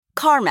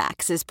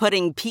CarMax is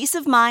putting peace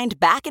of mind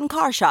back in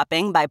car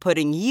shopping by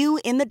putting you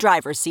in the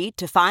driver's seat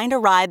to find a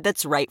ride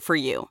that's right for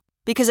you.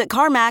 Because at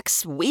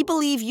CarMax, we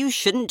believe you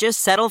shouldn't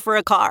just settle for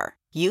a car.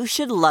 You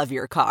should love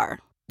your car.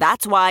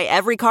 That's why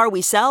every car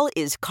we sell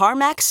is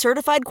CarMax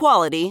certified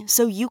quality,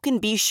 so you can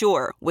be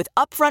sure with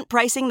upfront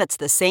pricing that's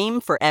the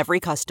same for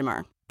every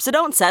customer. So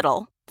don't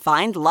settle.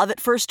 Find love at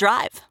first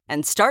drive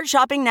and start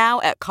shopping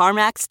now at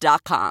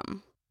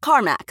CarMax.com.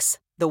 CarMax,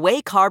 the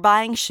way car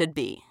buying should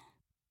be.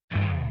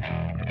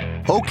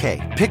 Okay,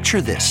 picture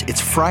this.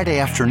 It's Friday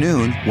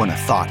afternoon when a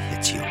thought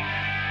hits you.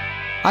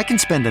 I can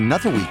spend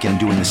another weekend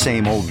doing the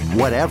same old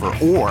whatever,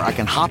 or I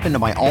can hop into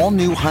my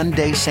all-new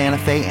Hyundai Santa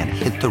Fe and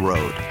hit the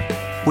road.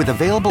 With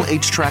available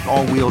H-Track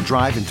all-wheel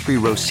drive and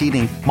 3-row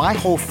seating, my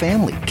whole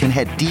family can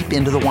head deep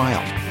into the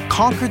wild.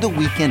 Conquer the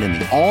weekend in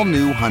the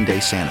all-new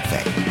Hyundai Santa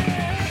Fe.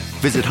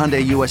 Visit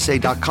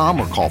HyundaiUSA.com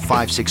or call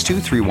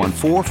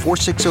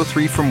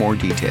 562-314-4603 for more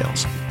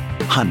details.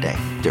 Hyundai,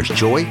 there's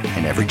joy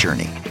in every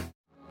journey.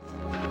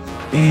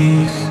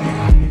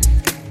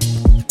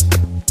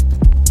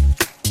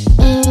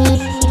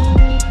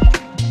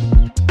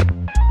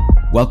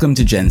 Welcome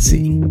to Gen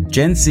C.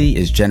 Gen C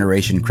is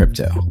Generation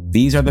Crypto.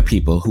 These are the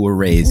people who were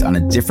raised on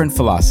a different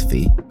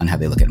philosophy on how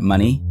they look at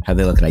money, how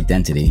they look at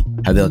identity,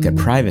 how they look at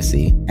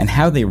privacy, and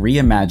how they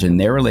reimagine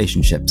their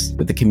relationships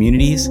with the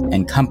communities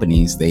and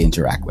companies they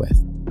interact with.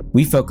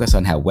 We focus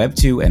on how Web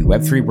 2 and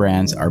Web 3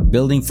 brands are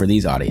building for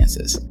these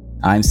audiences.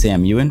 I'm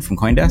Sam Ewan from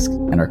CoinDesk,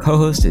 and our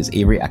co-host is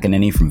Avery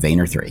Akineni from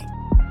Vayner3.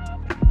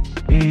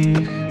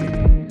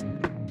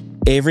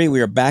 Avery,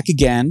 we are back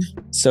again.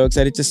 So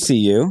excited to see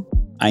you.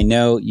 I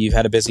know you've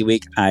had a busy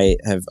week. I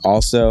have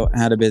also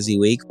had a busy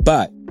week,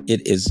 but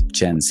it is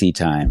Gen C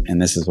time,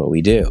 and this is what we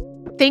do.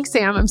 Thanks,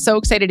 Sam. I'm so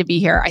excited to be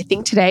here. I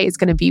think today is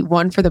going to be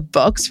one for the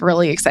books.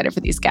 Really excited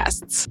for these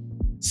guests.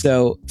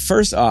 So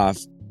first off,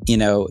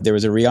 there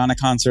was a Rihanna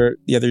concert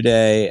the other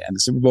day, and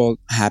the Super Bowl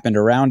happened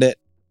around it.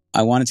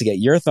 I wanted to get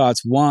your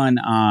thoughts, one,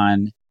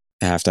 on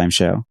the halftime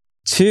show,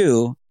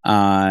 two,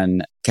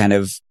 on kind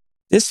of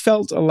this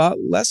felt a lot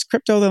less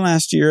crypto than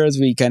last year, as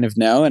we kind of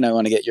know, and I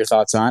want to get your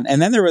thoughts on.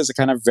 And then there was a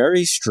kind of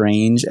very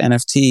strange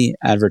NFT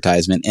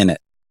advertisement in it.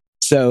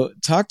 So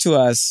talk to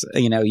us,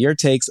 your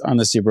takes on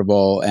the Super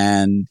Bowl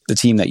and the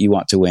team that you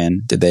want to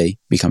win. Did they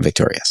become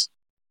victorious?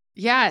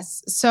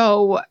 Yes.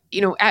 So,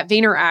 at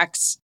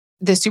VaynerX,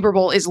 the Super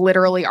Bowl is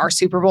literally our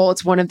Super Bowl.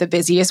 It's one of the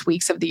busiest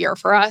weeks of the year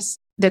for us.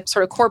 The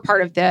sort of core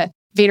part of the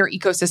Vayner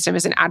ecosystem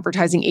is an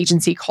advertising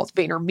agency called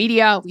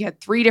VaynerMedia. We had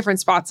 3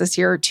 different spots this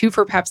year, 2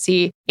 for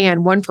Pepsi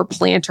and 1 for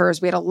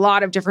Planters. We had a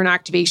lot of different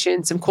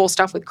activations, some cool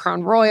stuff with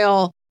Crown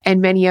Royal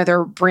and many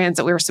other brands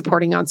that we were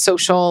supporting on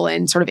social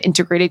and sort of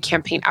integrated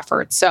campaign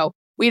efforts. So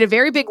we had a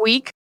very big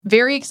week,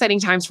 very exciting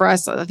times for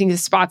us. I think the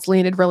spots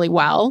landed really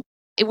well.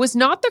 It was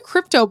not the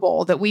crypto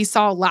bowl that we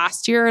saw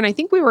last year, and I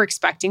think we were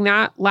expecting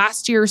that.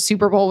 Last year's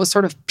Super Bowl was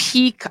sort of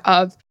peak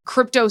of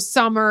crypto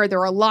summer. There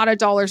were a lot of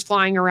dollars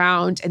flying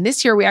around. And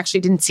this year, we actually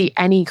didn't see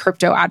any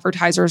crypto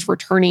advertisers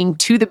returning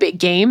to the big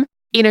game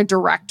in a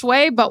direct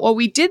way. But what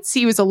we did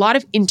see was a lot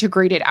of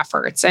integrated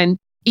efforts. And,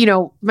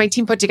 my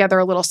team put together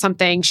a little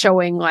something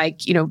showing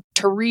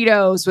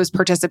Doritos was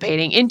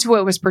participating,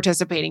 Intuit was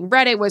participating,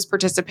 Reddit was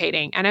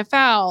participating,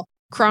 NFL,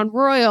 Crown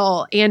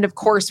Royal. And of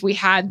course, we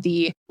had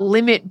the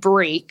Limit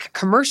Break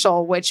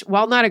commercial, which,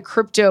 while not a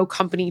crypto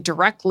company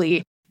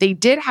directly, they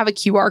did have a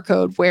QR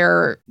code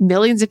where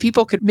millions of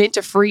people could mint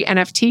a free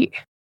NFT.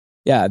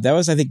 Yeah, that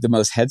was, I think, the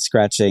most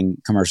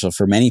head-scratching commercial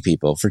for many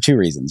people for 2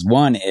 reasons.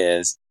 One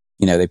is,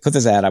 they put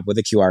this ad up with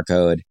a QR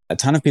code. A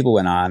ton of people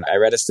went on. I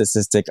read a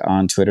statistic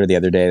on Twitter the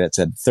other day that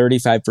said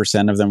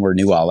 35% of them were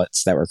new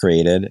wallets that were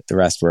created. The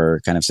rest were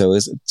so it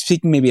was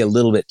speaking maybe a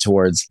little bit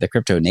towards the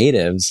crypto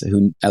natives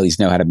who at least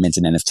know how to mint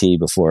an NFT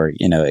before,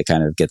 it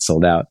kind of gets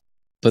sold out.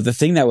 But the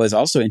thing that was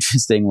also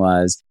interesting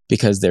was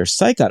because their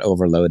site got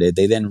overloaded,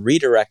 they then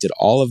redirected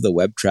all of the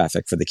web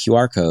traffic for the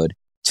QR code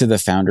to the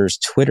founder's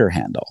Twitter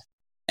handle.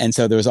 And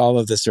so there was all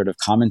of this sort of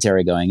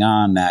commentary going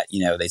on that,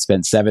 they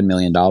spent $7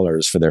 million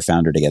for their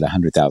founder to get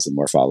 100,000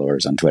 more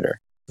followers on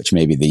Twitter, which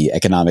maybe the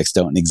economics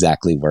don't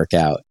exactly work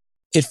out.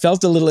 It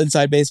felt a little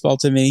inside baseball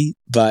to me,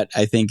 but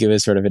I think it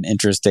was sort of an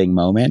interesting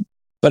moment.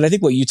 But I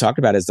think what you talked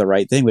about is the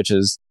right thing, which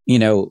is,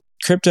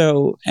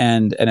 crypto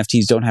and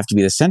NFTs don't have to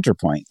be the center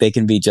point. They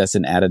can be just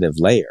an additive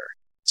layer.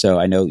 So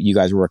I know you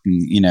guys were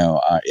working,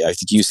 I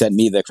think you sent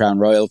me the Crown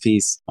Royal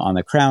piece on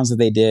the crowns that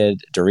they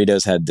did.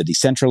 Doritos had the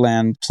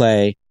Decentraland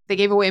play. They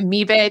gave away a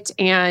Meebit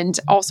and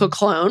also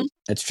Clone.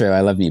 That's true.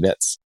 I love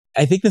Meebits.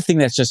 I think the thing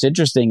that's just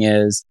interesting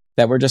is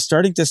that we're just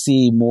starting to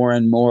see more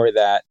and more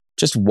that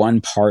just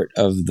one part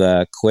of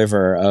the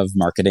quiver of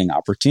marketing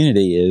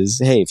opportunity is,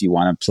 hey, if you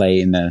want to play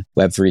in the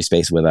Web3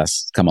 space with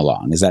us, come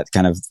along. Is that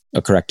kind of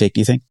a correct take,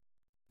 do you think?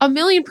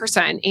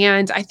 1,000,000%.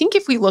 And I think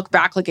if we look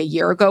back like a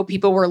year ago,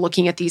 people were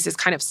looking at these as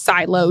kind of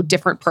siloed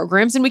different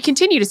programs. And we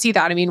continue to see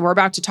that. I mean, we're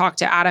about to talk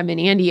to Adam and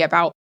Andy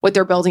about what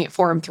they're building at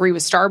Forum 3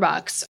 with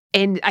Starbucks.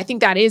 And I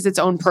think that is its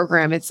own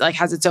program. It's like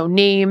has its own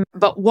name.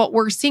 But what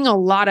we're seeing a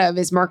lot of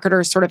is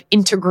marketers sort of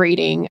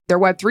integrating their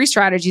Web3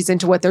 strategies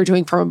into what they're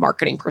doing from a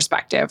marketing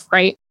perspective,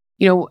 right?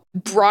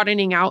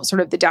 Broadening out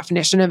sort of the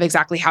definition of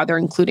exactly how they're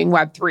including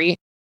Web3.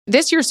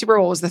 This year's Super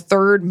Bowl was the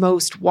third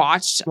most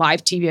watched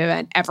live TV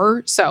event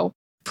ever. So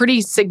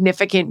pretty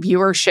significant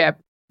viewership.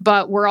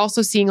 But we're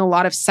also seeing a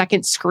lot of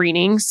second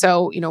screening.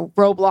 So,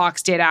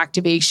 Roblox did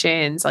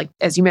activations, like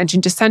as you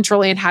mentioned,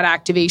 Decentraland had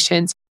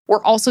activations.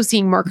 We're also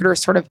seeing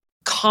marketers sort of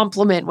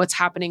complement what's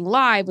happening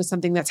live with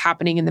something that's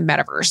happening in the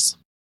metaverse.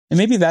 And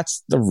maybe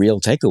that's the real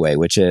takeaway,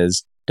 which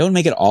is don't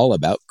make it all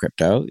about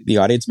crypto. The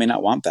audience may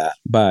not want that,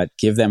 but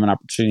give them an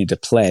opportunity to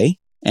play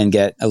and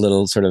get a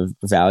little sort of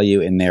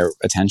value in their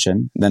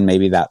attention. Then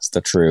maybe that's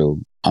the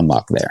true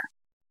unlock there.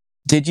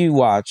 Did you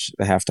watch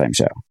the halftime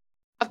show?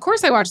 Of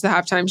course, I watched the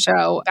halftime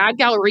show. Bad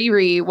Gal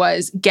Riri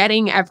was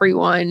getting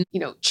everyone,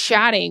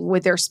 chatting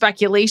with their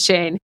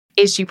speculation.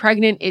 Is she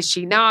pregnant? Is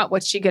she not?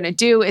 What's she going to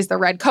do? Is the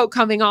red coat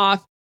coming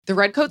off? The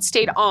red coat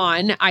stayed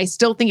on. I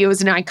still think it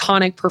was an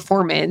iconic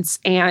performance.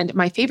 And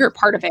my favorite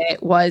part of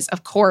it was,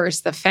 of course,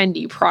 the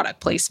Fendi product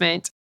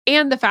placement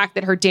and the fact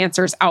that her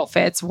dancers'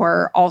 outfits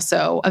were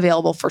also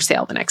available for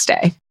sale the next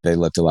day. They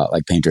looked a lot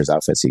like painters'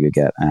 outfits you could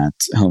get at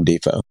Home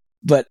Depot.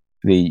 But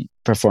the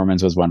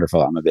performance was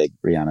wonderful. I'm a big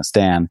Rihanna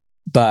stan.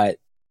 But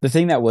the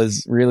thing that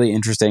was really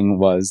interesting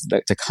was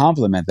that to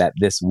complement that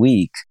this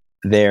week,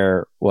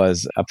 there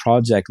was a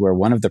project where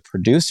one of the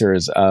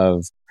producers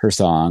of her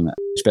song,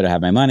 You Better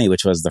Have My Money,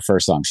 which was the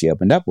first song she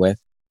opened up with,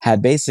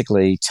 had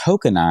basically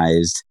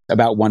tokenized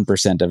about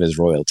 1% of his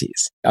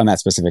royalties on that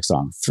specific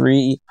song.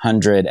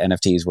 300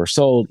 NFTs were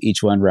sold.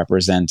 Each one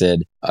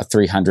represented a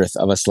 300th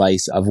of a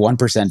slice of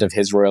 1% of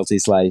his royalty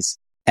slice.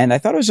 And I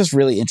thought it was just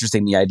really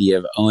interesting, the idea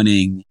of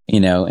owning,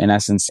 in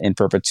essence, in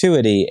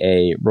perpetuity,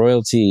 a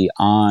royalty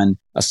on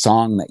a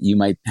song that you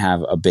might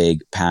have a big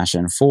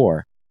passion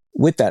for.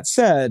 With that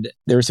said,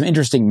 there were some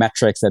interesting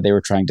metrics that they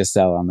were trying to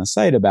sell on the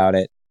site about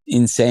it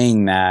in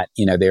saying that,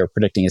 they were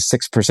predicting a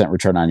 6%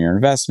 return on your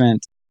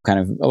investment, kind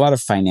of a lot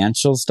of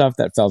financial stuff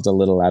that felt a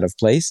little out of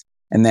place.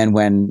 And then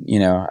when,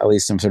 at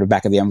least some sort of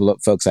back of the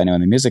envelope folks I know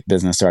in the music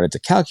business started to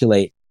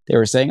calculate, they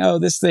were saying, oh,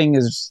 this thing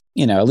is,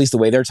 at least the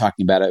way they're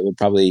talking about it would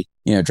probably,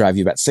 drive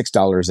you about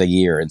 $6 a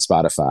year in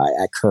Spotify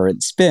at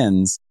current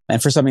spins.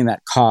 And for something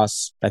that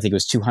costs, I think it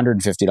was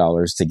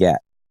 $250 to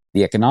get.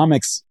 The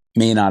economics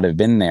may not have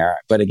been there.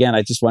 But again,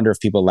 I just wonder if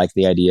people like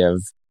the idea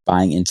of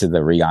buying into the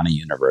Rihanna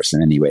universe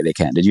in any way they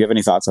can. Did you have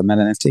any thoughts on that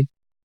NFT?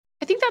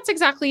 I think that's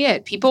exactly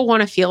it. People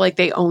want to feel like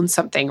they own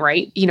something,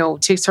 right?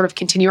 To sort of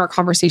continue our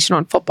conversation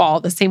on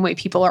football, the same way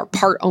people are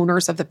part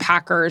owners of the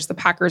Packers. The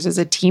Packers is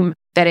a team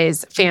that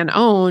is fan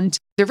owned.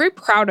 They're very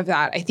proud of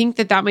that. I think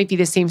that might be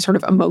the same sort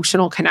of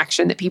emotional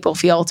connection that people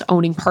feel to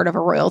owning part of a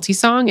royalty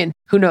song. And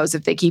who knows,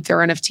 if they keep their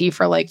NFT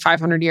for like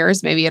 500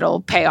 years, maybe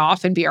it'll pay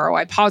off and be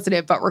ROI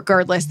positive. But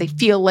regardless, they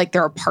feel like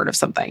they're a part of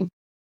something.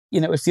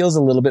 It feels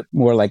a little bit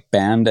more like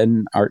band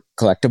and art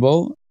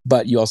collectible,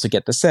 but you also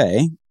get to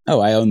say,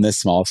 oh, I own this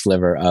small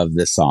sliver of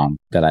this song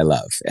that I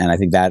love. And I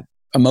think that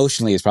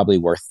emotionally is probably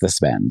worth the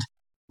spend.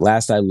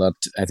 Last I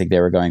looked, I think they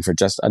were going for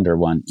just under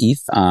 1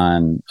 ETH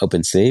on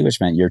OpenSea, which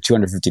meant your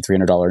 $250,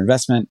 $300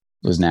 investment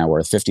was now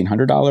worth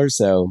 $1,500.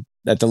 So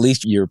at the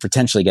least, you're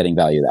potentially getting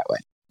value that way.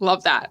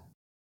 Love that.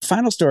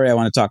 Final story I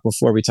want to talk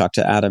before we talk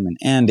to Adam and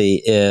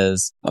Andy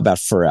is about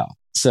Pharrell.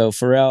 So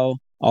Pharrell,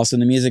 also in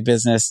the music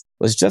business,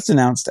 was just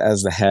announced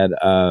as the head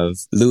of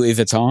Louis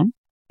Vuitton,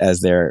 as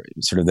their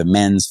sort of the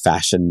men's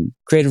fashion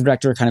creative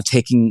director, kind of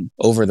taking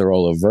over the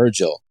role of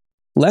Virgil.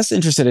 Less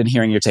interested in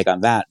hearing your take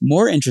on that.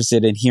 More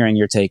interested in hearing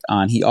your take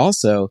on, he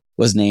also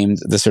was named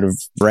the sort of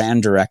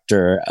brand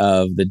director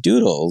of the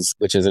Doodles,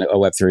 which is a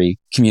Web3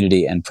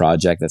 community and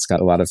project that's got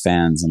a lot of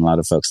fans and a lot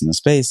of folks in the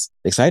space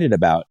excited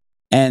about.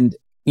 And,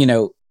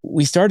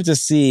 we started to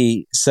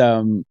see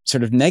some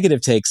sort of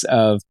negative takes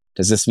of,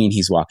 does this mean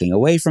he's walking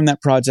away from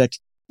that project?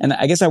 And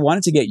I guess I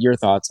wanted to get your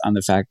thoughts on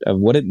the fact of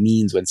what it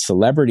means when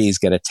celebrities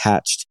get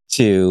attached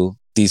to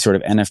these sort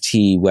of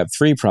NFT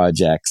Web3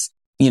 projects.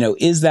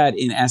 Is that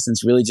in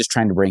essence really just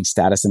trying to bring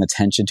status and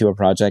attention to a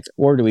project,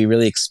 or do we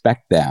really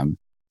expect them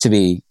to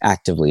be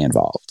actively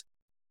involved?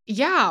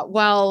 Yeah,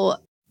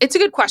 well, it's a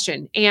good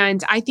question.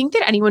 And I think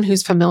that anyone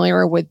who's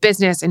familiar with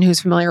business and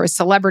who's familiar with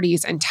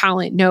celebrities and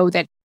talent know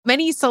that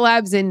many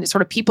celebs and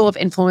sort of people of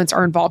influence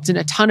are involved in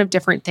a ton of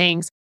different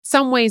things.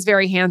 Some ways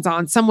very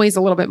hands-on, some ways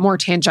a little bit more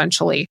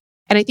tangentially.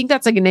 And I think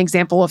that's like an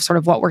example of sort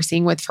of what we're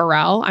seeing with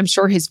Pharrell. I'm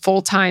sure his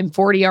full-time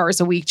 40 hours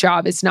a week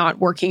job is not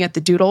working at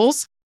the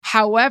Doodles.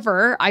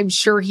 However, I'm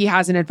sure he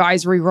has an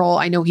advisory role.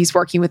 I know he's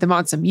working with them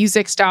on some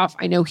music stuff.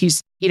 I know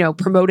he's,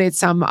 promoted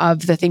some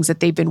of the things that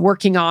they've been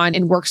working on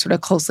and works sort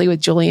of closely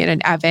with Julian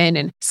and Evan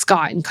and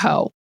Scott and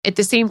co. At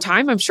the same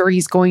time, I'm sure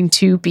he's going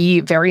to be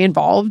very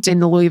involved in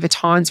the Louis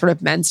Vuitton sort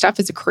of men's stuff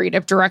as a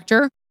creative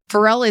director.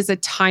 Pharrell is a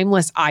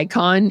timeless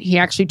icon. He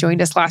actually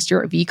joined us last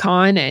year at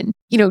VCon and,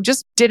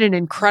 just did an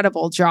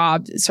incredible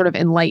job sort of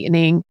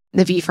enlightening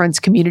the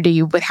VFriends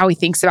community with how he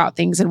thinks about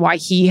things and why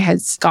he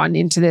has gotten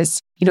into this,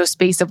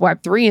 space of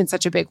Web3 in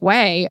such a big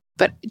way.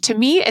 But to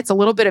me, it's a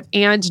little bit of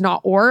and,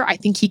 not or. I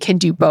think he can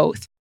do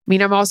both. I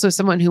mean, I'm also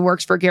someone who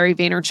works for Gary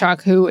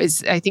Vaynerchuk, who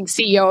is, I think,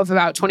 CEO of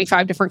about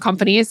 25 different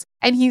companies.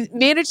 And he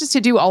manages to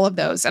do all of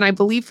those. And I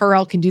believe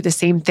Pharrell can do the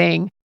same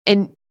thing.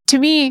 And to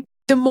me,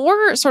 the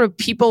more sort of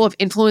people of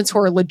influence who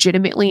are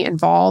legitimately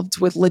involved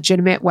with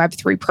legitimate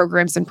Web3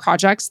 programs and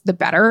projects, the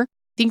better.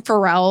 I think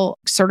Pharrell,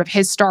 sort of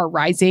his star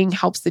rising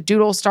helps the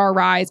Doodle star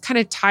rise, kind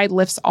of tide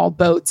lifts all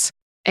boats.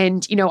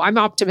 And, I'm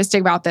optimistic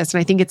about this.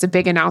 And I think it's a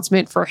big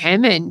announcement for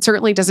him and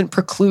certainly doesn't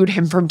preclude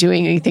him from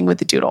doing anything with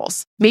the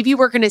Doodles. Maybe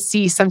we're going to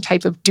see some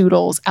type of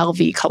Doodles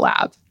LV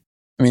collab.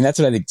 I mean, that's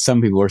what I think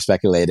some people were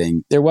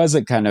speculating. There was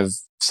a kind of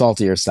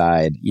saltier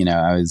side.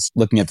 I was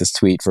looking at this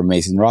tweet from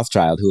Mason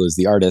Rothschild, who was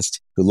the artist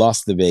who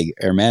lost the big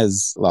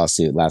Hermes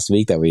lawsuit last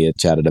week that we had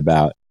chatted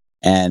about.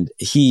 And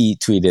he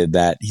tweeted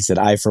that he said,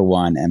 I, for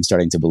one, am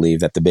starting to believe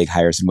that the big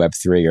hires in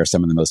Web3 are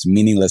some of the most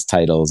meaningless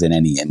titles in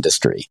any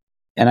industry.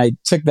 And I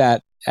took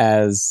that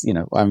as,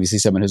 obviously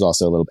someone who's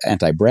also a little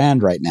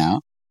anti-brand right now.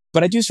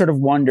 But I do sort of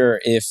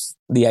wonder if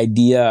the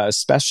idea,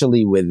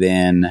 especially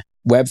within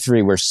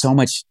Web3, where so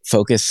much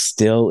focus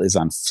still is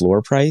on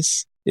floor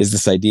price, is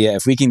this idea,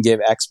 if we can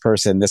give X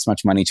person this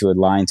much money to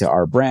align to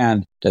our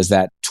brand, does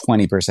that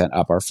 20%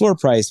 up our floor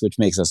price, which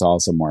makes us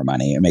also more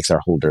money? It makes our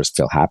holders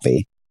feel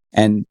happy.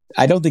 And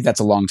I don't think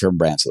that's a long-term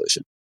brand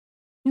solution.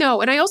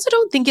 No, and I also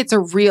don't think it's a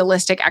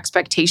realistic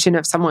expectation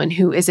of someone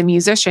who is a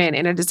musician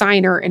and a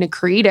designer and a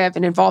creative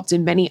and involved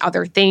in many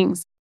other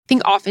things. I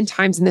think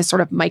oftentimes in this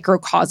sort of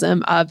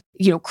microcosm of,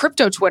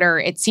 crypto Twitter,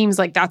 it seems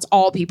like that's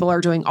all people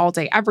are doing all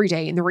day, every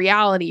day. And the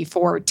reality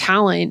for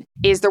talent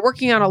is they're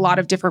working on a lot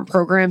of different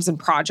programs and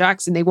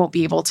projects, and they won't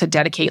be able to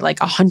dedicate like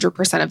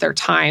 100% of their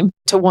time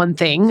to one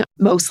thing,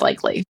 most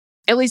likely.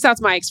 At least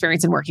that's my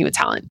experience in working with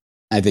talent.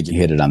 I think you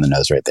hit it on the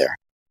nose right there.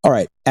 All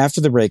right.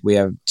 After the break, we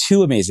have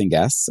two amazing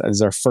guests. This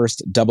is our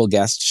first double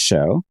guest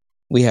show.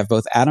 We have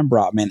both Adam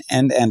Brotman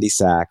and Andy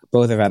Sack.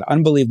 Both have had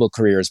unbelievable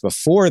careers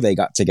before they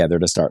got together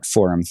to start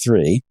Forum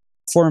 3.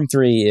 Forum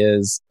 3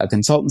 is a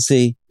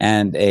consultancy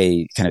and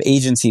a kind of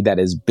agency that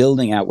is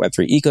building out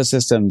Web3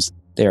 ecosystems.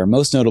 They are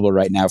most notable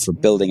right now for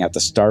building out the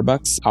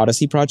Starbucks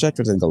Odyssey project,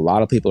 which I think a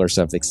lot of people are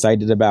so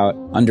excited about,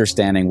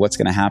 understanding what's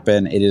going to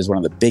happen. It is one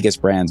of the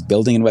biggest brands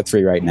building in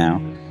Web3 right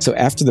now. So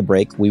after the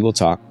break, we will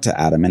talk to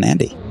Adam and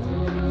Andy.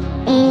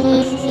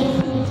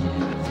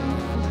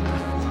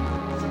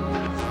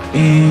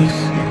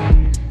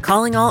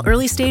 Calling all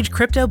early-stage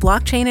crypto,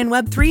 blockchain, and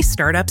Web3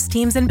 startups,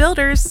 teams, and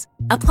builders.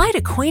 Apply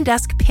to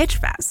CoinDesk Pitch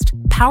Fest,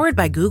 powered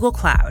by Google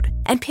Cloud,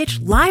 and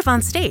pitch live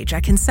on stage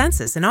at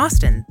Consensus in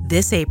Austin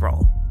this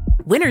April.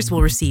 Winners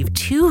will receive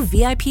 2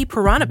 VIP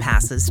Piranha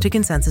Passes to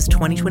Consensus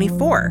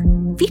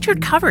 2024,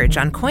 featured coverage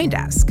on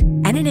CoinDesk,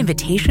 and an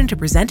invitation to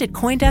present at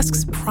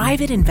CoinDesk's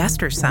Private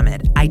Investor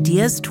Summit,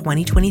 Ideas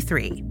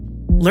 2023.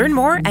 Learn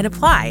more and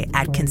apply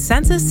at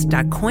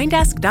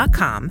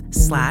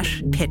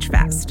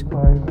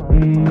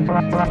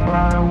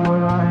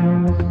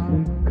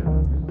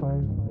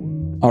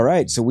consensus.coindesk.com/pitchfest. All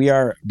right, so we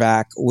are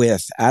back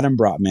with Adam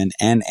Brotman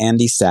and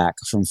Andy Sack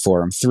from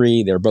Forum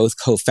 3. They're both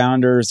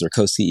co-founders, they're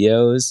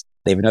co-CEOs.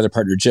 They have another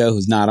partner, Joe,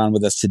 who's not on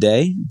with us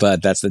today,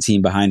 but that's the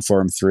team behind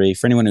Forum 3.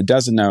 For anyone who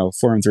doesn't know,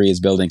 Forum 3 is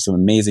building some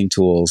amazing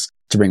tools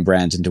to bring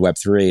brands into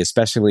Web3,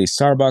 especially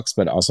Starbucks,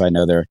 but also I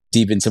know they're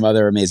deep in some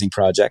other amazing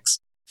projects.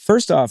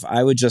 First off,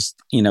 I would just,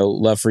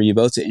 love for you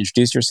both to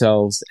introduce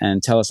yourselves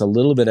and tell us a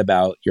little bit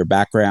about your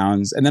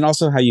backgrounds and then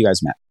also how you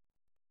guys met.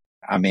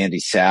 I'm Andy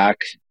Sack.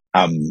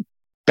 I'm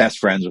best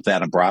friends with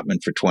Adam Brotman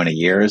for 20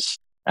 years.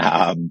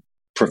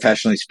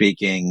 Professionally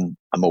speaking,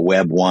 I'm a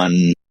Web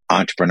 1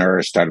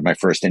 entrepreneur. Started my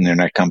first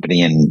internet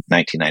company in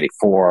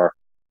 1994,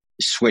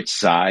 switched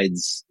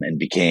sides and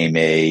became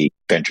a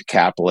venture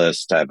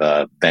capitalist. I have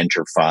a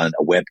venture fund,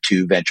 a Web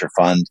 2 venture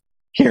fund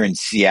here in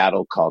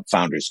Seattle called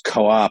Founders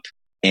Co-op.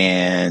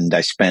 And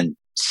I spent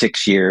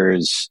 6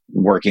 years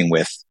working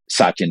with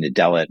Satya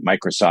Nadella at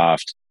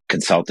Microsoft,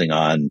 consulting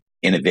on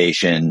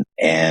innovation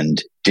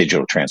and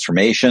digital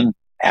transformation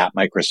at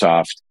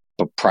Microsoft.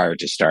 But prior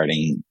to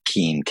starting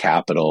Keen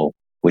Capital,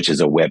 which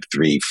is a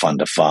Web3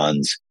 fund of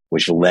funds,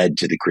 which led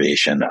to the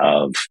creation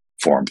of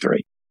Forum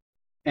 3.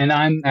 And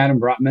I'm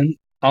Adam Brotman,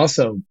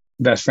 also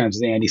best friends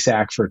with Andy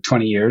Sack for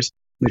 20 years,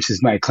 which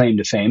is my claim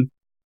to fame.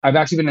 I've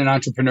actually been an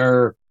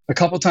entrepreneur a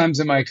couple times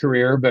in my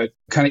career, but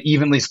kind of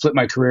evenly split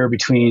my career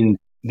between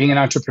being an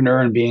entrepreneur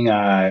and being,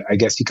 I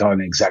guess you call it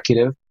an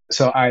executive.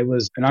 So I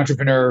was an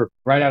entrepreneur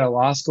right out of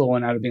law school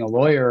and out of being a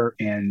lawyer,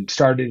 and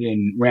started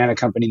and ran a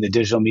company in the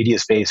digital media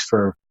space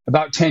for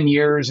about 10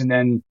 years, and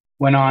then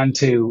went on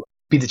to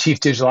be the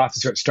chief digital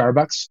officer at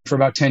Starbucks for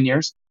about 10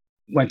 years.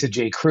 Went to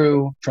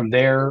J.Crew from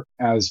there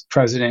as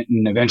president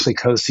and eventually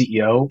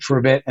co-CEO for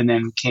a bit, and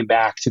then came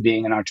back to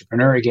being an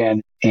entrepreneur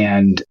again.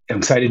 And I'm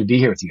excited to be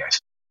here with you guys.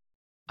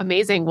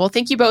 Amazing. Well,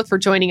 thank you both for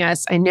joining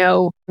us. I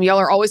know y'all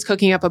are always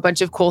cooking up a bunch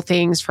of cool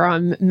things,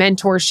 from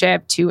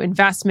mentorship to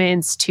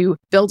investments to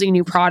building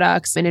new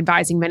products and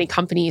advising many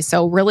companies.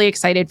 So really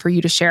excited for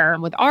you to share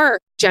with our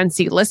Gen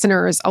Z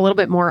listeners a little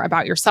bit more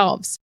about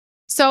yourselves.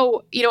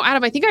 So,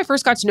 Adam, I think I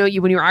first got to know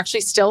you when you were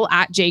actually still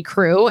at J.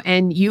 Crew,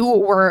 and you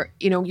were,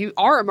 you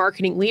are a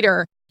marketing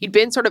leader. You'd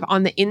been sort of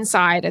on the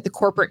inside at the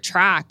corporate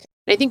track.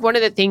 And I think one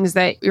of the things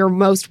that you're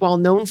most well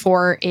known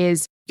for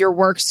is your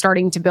work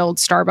starting to build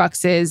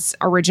Starbucks's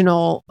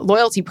original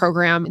loyalty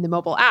program in the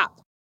mobile app.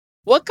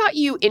 What got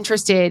you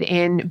interested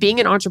in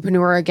being an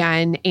entrepreneur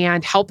again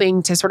and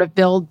helping to sort of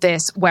build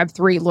this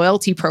Web3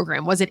 loyalty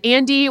program? Was it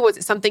Andy? Was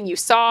it something you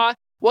saw?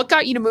 What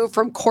got you to move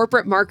from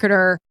corporate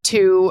marketer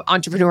to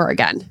entrepreneur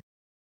again?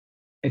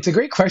 It's a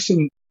great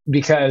question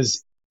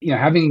because,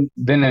 having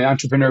been an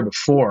entrepreneur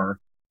before,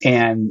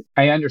 and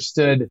I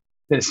understood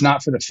that it's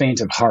not for the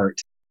faint of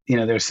heart.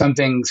 There's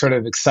something sort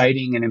of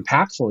exciting and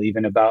impactful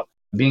even about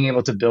being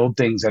able to build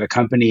things at a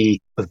company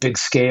with big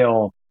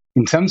scale.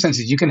 In some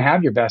senses, you can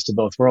have your best of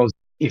both worlds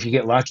if you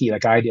get lucky,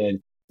 like I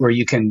did, where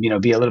you can,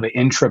 be a little bit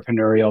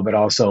intrapreneurial, but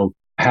also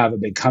have a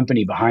big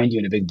company behind you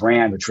and a big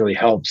brand, which really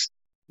helps.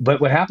 But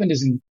what happened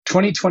is in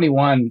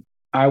 2021,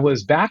 I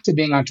was back to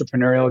being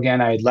entrepreneurial again.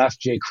 I had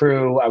left J.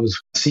 Crew. I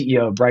was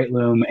CEO of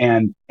Brightloom,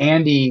 and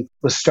Andy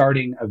was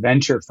starting a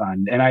venture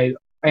fund. And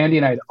Andy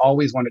and I had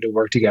always wanted to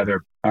work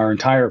together our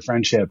entire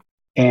friendship.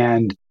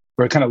 And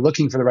we're kind of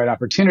looking for the right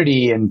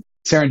opportunity. And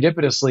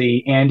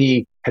serendipitously,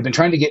 Andy had been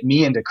trying to get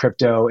me into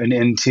crypto and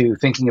into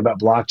thinking about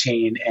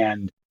blockchain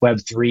and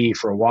Web3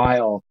 for a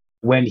while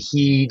when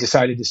he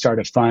decided to start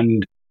a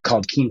fund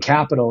called Keen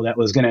Capital that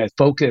was going to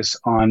focus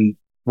on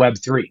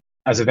Web3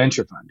 as a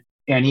venture fund.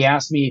 And he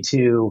asked me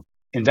to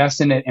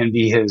invest in it and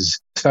be his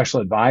special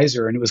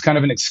advisor. And it was kind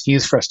of an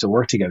excuse for us to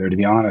work together, to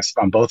be honest,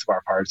 on both of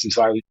our parts. And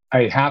so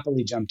I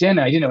happily jumped in.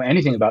 I didn't know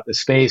anything about the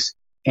space.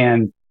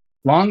 And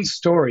long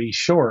story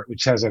short,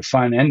 which has a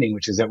fun ending,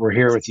 which is that we're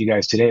here with you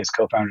guys today as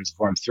co-founders of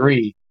Forum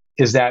 3,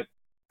 is that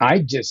I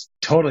just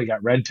totally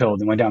got red pilled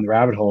and went down the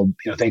rabbit hole,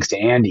 thanks to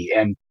Andy.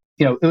 And,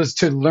 it was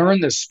to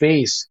learn the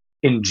space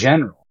in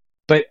general.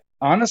 But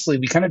honestly,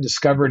 we kind of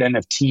discovered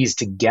NFTs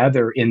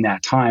together in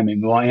that time.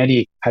 And while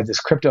Andy had this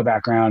crypto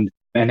background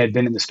and had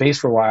been in the space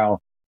for a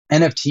while,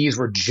 NFTs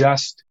were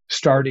just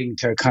starting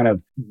to kind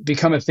of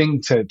become a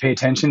thing to pay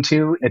attention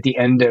to at the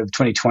end of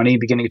 2020,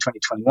 beginning of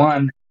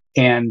 2021.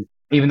 And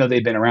even though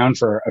they've been around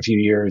for a few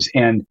years.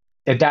 And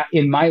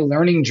in my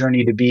learning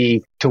journey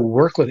to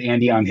work with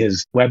Andy on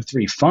his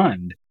Web3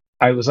 fund,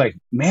 I was like,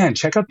 man,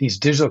 check out these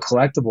digital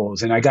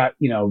collectibles. And I got,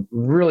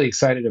 really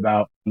excited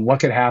about what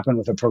could happen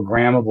with a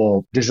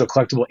programmable digital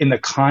collectible in the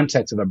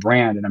context of a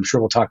brand. And I'm sure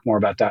we'll talk more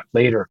about that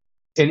later.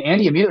 And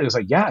Andy immediately was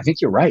like, yeah, I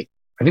think you're right.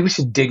 I think we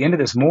should dig into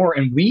this more.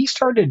 And we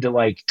started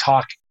to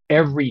talk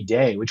every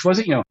day, which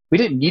wasn't, we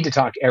didn't need to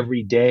talk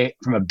every day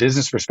from a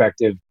business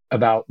perspective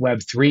about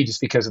Web3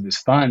 just because of this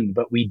fund,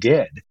 but we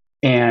did.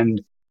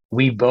 And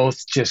we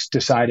both just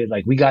decided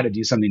we got to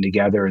do something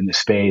together in the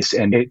space,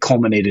 and it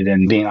culminated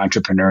in being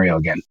entrepreneurial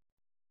again.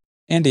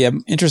 Andy,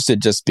 I'm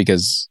interested just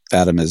because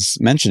Adam has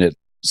mentioned it.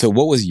 So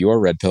what was your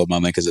red pill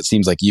moment? Because it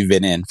seems like you've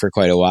been in for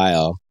quite a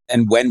while.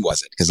 And when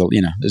was it? Because,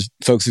 there's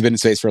folks who've been in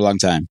space for a long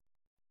time.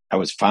 I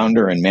was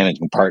founder and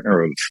managing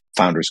partner of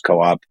Founders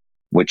Co-op,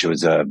 which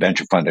was a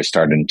venture fund I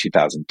started in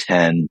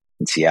 2010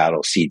 in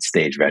Seattle, seed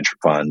stage venture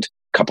fund,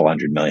 a couple $100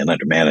 million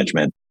under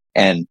management.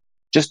 And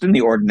just in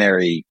the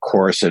ordinary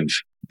course of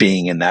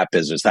being in that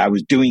business, I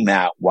was doing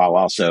that while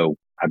also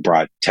I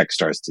brought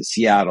Techstars to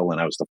Seattle,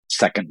 and I was the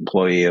second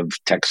employee of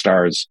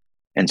Techstars.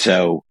 And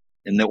so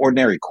in the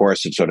ordinary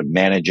course of sort of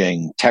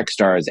managing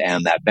Techstars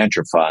and that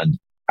venture fund,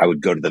 I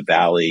would go to the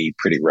Valley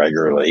pretty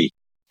regularly.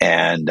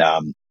 And I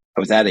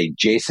was at a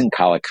Jason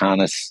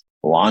Calacanis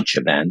launch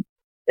event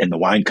in the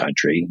wine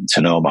country in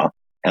Sonoma,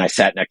 and I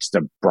sat next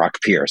to Brock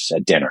Pierce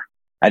at dinner.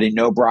 I didn't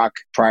know Brock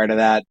prior to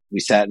that. We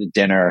sat at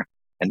dinner,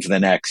 and for the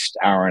next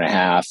hour and a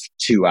half,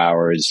 2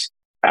 hours,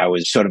 I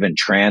was sort of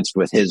entranced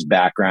with his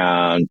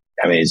background.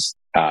 I mean, he's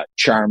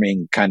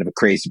charming, kind of a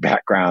crazy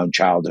background,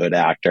 childhood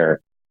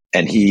actor.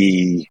 And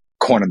he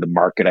cornered the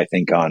market, I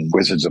think, on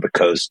Wizards of the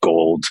Coast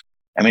Gold.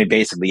 I mean,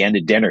 basically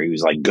ended dinner. He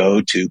was like, go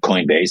to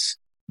Coinbase,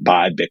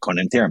 buy Bitcoin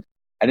and Ethereum.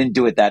 I didn't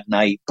do it that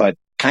night, but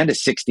kind of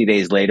 60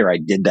 days later, I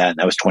did that. And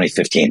that was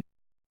 2015.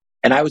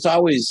 And I was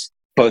always,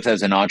 both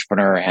as an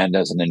entrepreneur and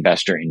as an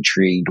investor,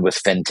 intrigued with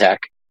fintech.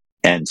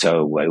 And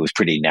so it was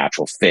pretty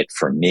natural fit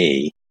for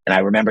me. And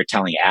I remember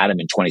telling Adam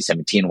in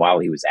 2017 while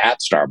he was at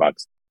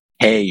Starbucks,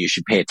 hey, you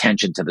should pay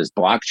attention to this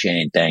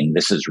blockchain thing.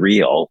 This is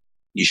real.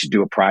 You should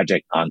do a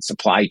project on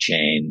supply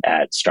chain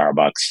at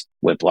Starbucks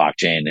with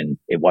blockchain. And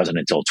it wasn't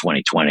until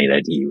 2020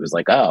 that he was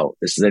like, oh,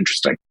 this is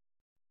interesting.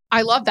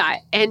 I love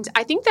that. And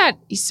I think that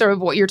sort of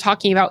what you're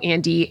talking about,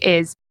 Andy,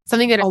 is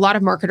something that a lot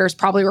of marketers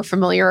probably were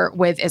familiar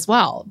with as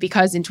well.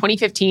 Because in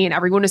 2015,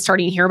 everyone was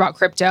starting to hear about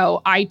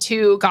crypto. I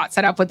too got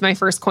set up with my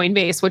first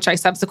Coinbase, which I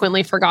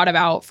subsequently forgot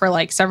about for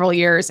several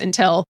years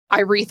until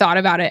I rethought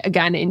about it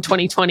again in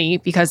 2020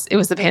 because it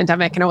was the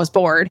pandemic and I was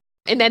bored.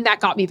 And then that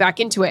got me back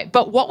into it.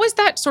 But what was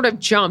that sort of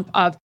jump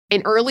of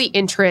an early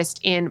interest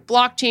in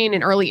blockchain,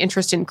 an early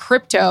interest in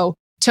crypto,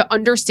 to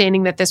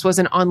understanding that this was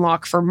an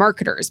unlock for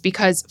marketers?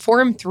 Because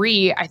Forum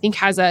 3, I think,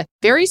 has a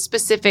very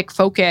specific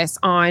focus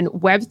on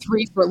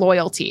Web3 for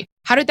loyalty.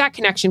 How did that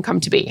connection come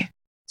to be?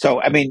 So,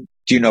 I mean,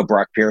 do you know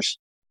Brock Pierce?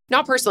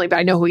 Not personally, but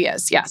I know who he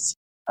is. Yes.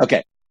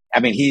 Okay.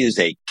 I mean, he is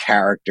a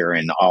character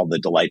in all the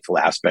delightful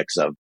aspects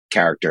of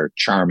character,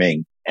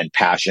 charming and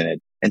passionate.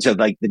 And so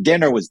like the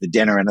dinner was the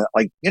dinner. And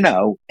like, you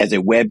know, as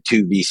a Web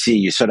 2 VC,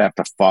 you sort of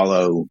have to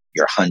follow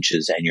your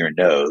hunches and your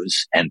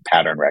nose and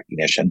pattern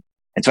recognition.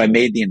 And so I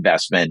made the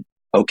investment.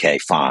 Okay,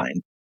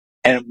 fine.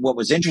 And what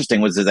was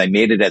interesting was that I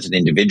made it as an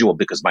individual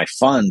because my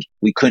fund,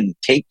 we couldn't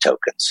take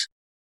tokens.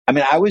 I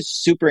mean, I was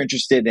super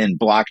interested in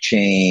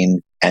blockchain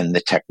and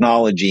the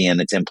technology and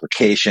its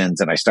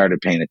implications. And I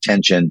started paying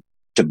attention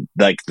to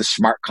like the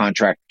smart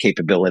contract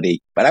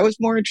capability, but I was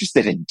more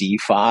interested in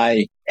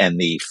DeFi and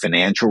the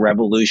financial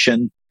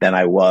revolution than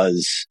I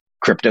was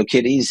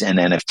CryptoKitties and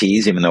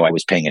NFTs, even though I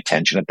was paying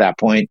attention at that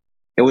point.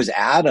 It was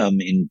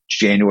Adam in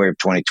January of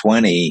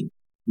 2020,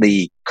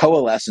 the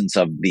coalescence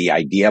of the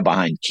idea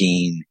behind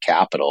Keen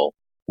Capital,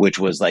 which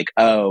was like,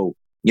 oh,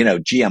 you know,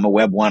 gee, I'm a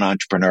Web 1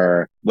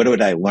 entrepreneur. What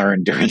did I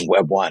learn during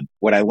Web 1?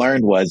 What I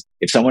learned was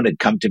if someone had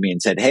come to me and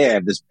said, hey, I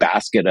have this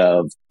basket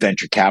of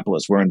venture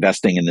capitalists. We're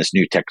investing in this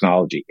new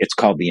technology. It's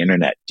called the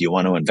internet. Do you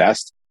want to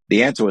invest?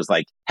 The answer was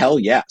like, hell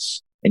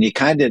yes. And you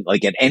kind of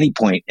like at any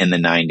point in the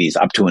 90s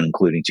up to and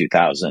including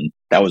 2000,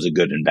 that was a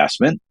good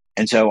investment.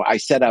 And so I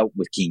set out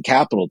with Keen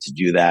Capital to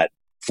do that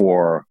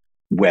for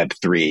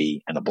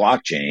Web3 and the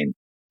blockchain.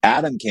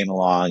 Adam came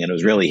along and it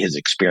was really his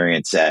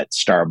experience at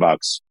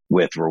Starbucks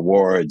with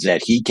rewards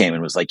that he came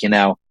and was like, you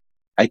know,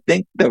 I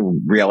think the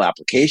real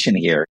application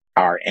here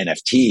are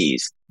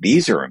NFTs.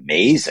 These are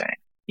amazing,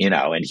 you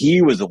know, and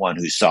he was the one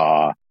who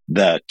saw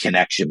the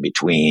connection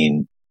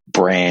between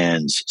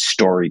brands,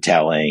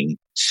 storytelling,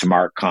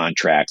 smart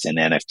contracts, and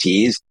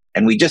NFTs.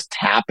 And we just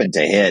happened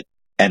to hit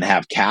and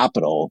have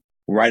capital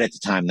right at the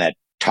time that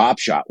Top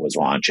Shot was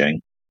launching.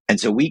 And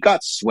so we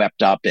got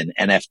swept up in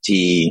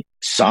NFT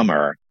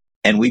summer.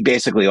 And we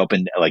basically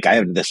opened, like I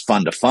had this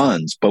fund of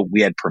funds, but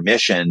we had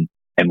permission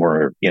and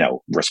were, you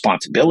know,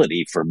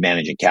 responsibility for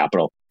managing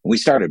capital. And we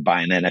started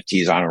buying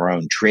NFTs on our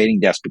own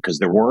trading desk because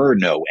there were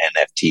no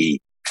NFT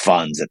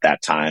funds at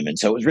that time. And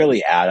so it was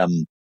really Adam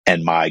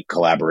and my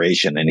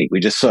collaboration. And we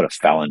just sort of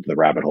fell into the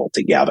rabbit hole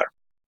together.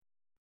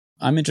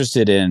 I'm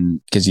interested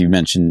in, because you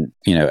mentioned,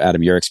 you know,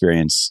 Adam, your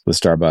experience with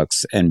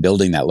Starbucks and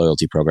building that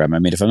loyalty program. I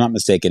mean, if I'm not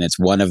mistaken, it's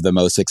one of the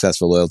most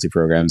successful loyalty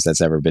programs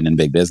that's ever been in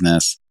big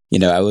business. You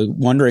know, I was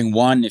wondering,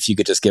 one, if you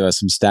could just give us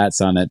some stats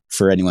on it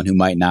for anyone who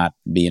might not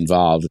be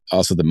involved.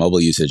 Also, the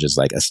mobile usage is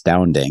like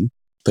astounding.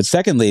 But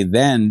secondly,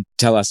 then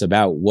tell us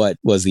about what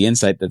was the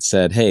insight that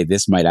said, hey,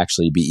 this might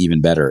actually be even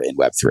better in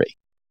Web3.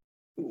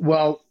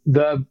 Well,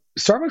 the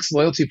Starbucks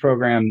loyalty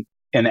program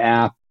and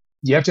app,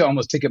 you have to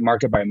almost take it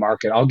market by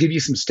market. I'll give you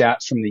some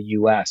stats from the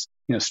US.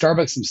 You know,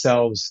 Starbucks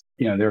themselves,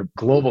 you know, they're a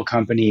global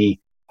company.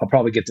 I'll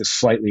probably get this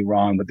slightly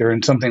wrong, but they're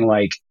in something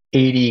like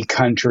 80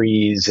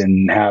 countries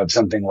and have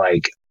something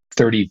like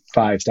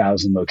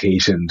 35,000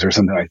 locations or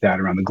something like that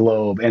around the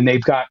globe. And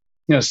they've got,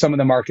 you know, some of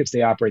the markets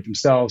they operate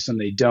themselves, some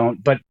they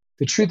don't. But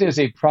the truth is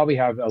they probably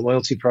have a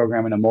loyalty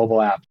program and a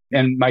mobile app.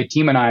 And my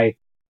team and I,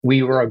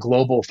 we were a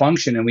global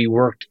function and we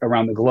worked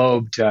around the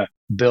globe to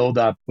build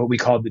up what we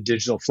called the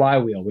digital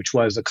flywheel, which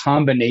was a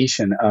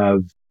combination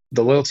of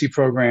the loyalty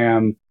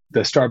program,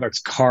 the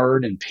Starbucks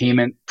card and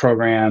payment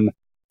program,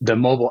 the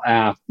mobile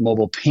app,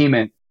 mobile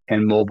payment,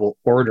 and mobile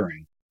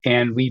ordering.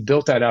 And we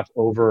built that up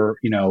over,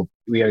 you know,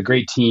 we had a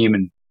great team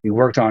and we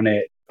worked on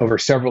it over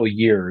several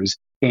years.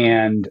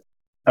 And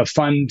a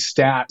fun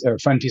stat or a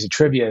fun piece of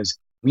trivia is,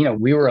 you know,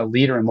 we were a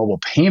leader in mobile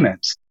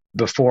payments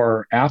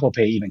before Apple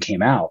Pay even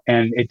came out.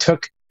 And it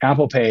took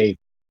Apple Pay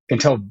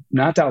until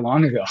not that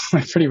long ago,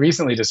 pretty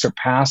recently, to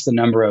surpass the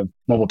number of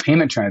mobile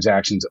payment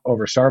transactions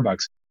over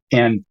Starbucks.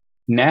 And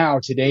now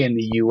today in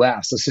the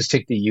US, let's just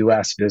take the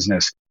US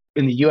business.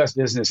 In the US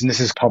business, and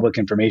this is public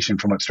information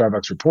from what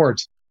Starbucks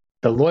reports,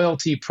 the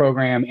loyalty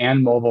program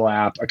and mobile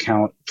app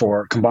account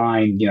for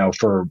combined, you know,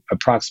 for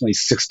approximately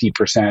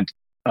 60%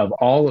 of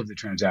all of the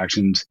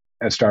transactions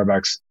at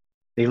Starbucks.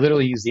 They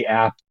literally use the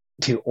app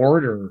to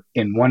order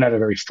in 1 out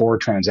of every 4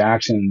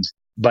 transactions,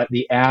 but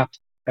the app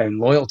and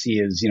loyalty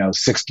is, you know,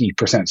 60%,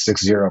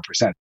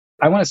 60%.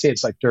 I want to say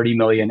it's like 30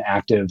 million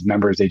active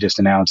members they just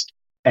announced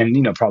and,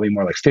 you know, probably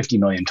more like 50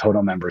 million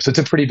total members. So it's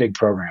a pretty big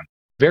program.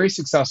 Very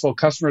successful.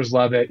 Customers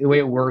love it. The way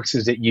it works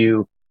is that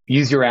you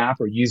use your app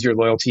or use your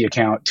loyalty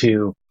account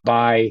to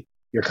buy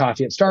your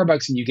coffee at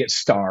Starbucks and you get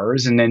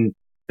stars. And then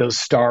those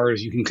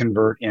stars you can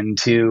convert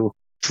into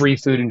free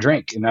food and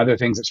drink and other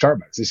things at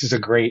Starbucks. This is a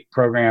great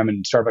program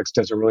and Starbucks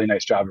does a really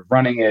nice job of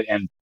running it.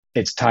 And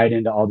it's tied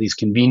into all these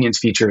convenience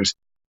features.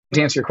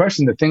 To answer your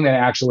question, the thing that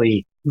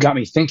actually got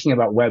me thinking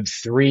about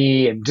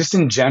Web3 and just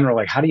in general,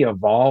 like how do you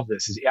evolve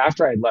this is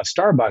after I had left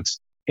Starbucks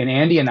and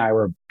Andy and I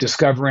were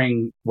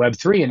discovering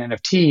Web3 and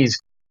NFTs,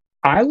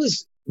 I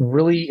was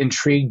really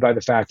intrigued by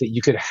the fact that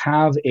you could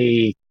have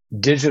a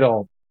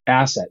digital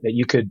asset that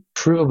you could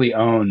provably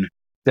own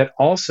that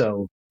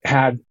also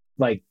had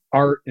like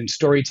art and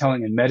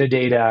storytelling and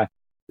metadata.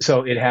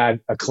 So it had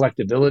a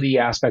collectability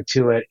aspect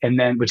to it, and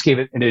then which gave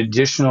it an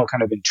additional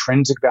kind of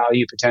intrinsic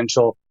value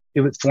potential.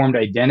 It formed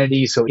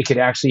identity, so it could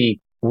actually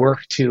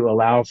work to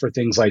allow for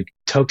things like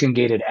token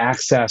gated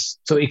access.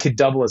 So it could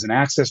double as an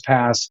access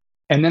pass.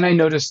 And then I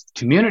noticed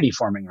community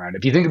forming around it.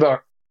 If you think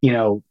about,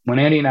 when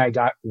Andy and I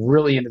got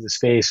really into the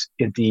space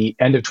at the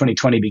end of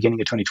 2020, beginning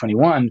of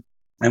 2021,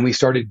 and we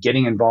started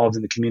getting involved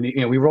in the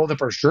community, we rolled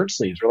up our shirt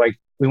sleeves. We're like,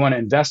 we want to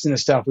invest in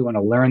this stuff. We want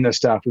to learn this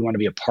stuff. We want to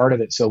be a part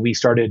of it. So we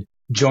started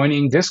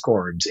joining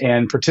Discords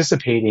and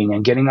participating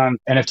and getting on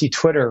NFT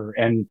Twitter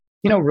and,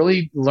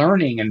 really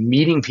learning and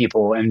meeting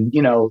people and,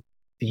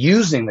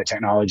 using the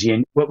technology.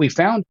 And what we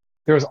found,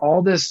 there was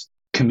all this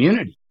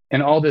community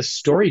and all this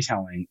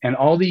storytelling and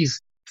all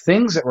these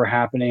things that were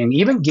happening,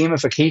 even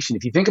gamification.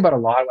 If you think about a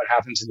lot of what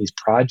happens in these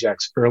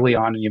projects early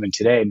on and even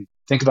today,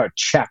 think about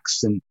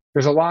checks, and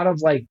there's a lot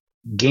of like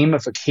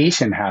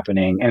gamification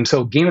happening. And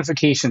so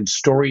gamification,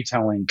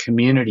 storytelling,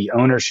 community,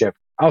 ownership,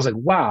 I was like,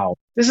 wow,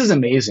 this is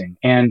amazing.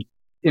 And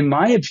in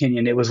my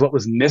opinion, it was what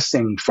was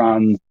missing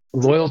from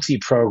loyalty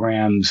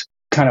programs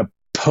kind of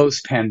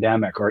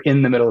post-pandemic or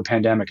in the middle of the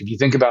pandemic. If you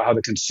think about how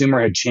the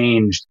consumer had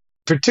changed,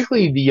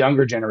 particularly the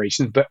younger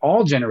generations, but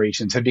all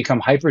generations had become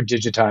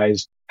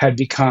hyper-digitized, had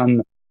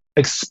become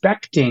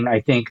expecting, I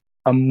think,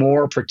 a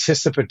more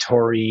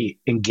participatory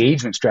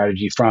engagement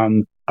strategy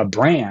from a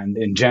brand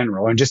in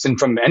general, and just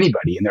from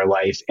anybody in their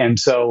life. And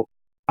so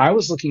I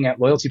was looking at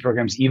loyalty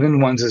programs,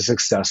 even ones as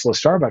successful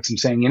as Starbucks, and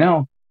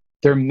saying,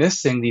 they're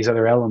missing these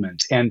other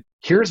elements. And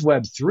here's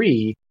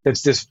Web3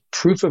 that's this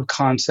proof of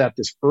concept,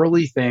 this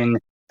early thing.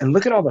 And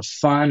look at all the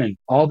fun and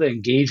all the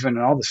engagement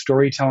and all the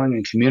storytelling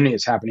and community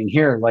that's happening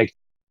here. Like,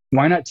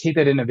 why not take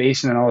that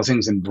innovation and all those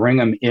things and bring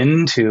them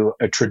into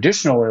a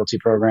traditional loyalty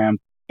program?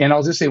 And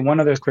I'll just say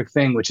one other quick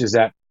thing, which is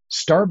that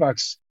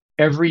Starbucks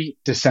every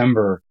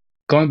December,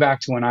 going back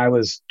to when I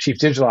was chief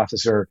digital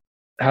officer,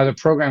 has a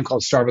program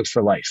called Starbucks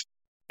for Life.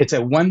 It's a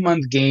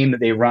 1-month game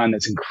that they run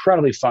that's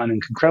incredibly fun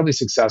and incredibly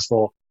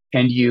successful.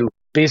 And you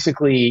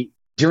basically,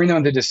 during the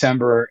month of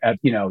December at,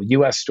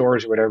 US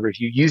stores or whatever, if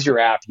you use your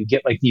app, you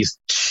get like these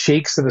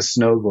shakes of a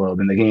snow globe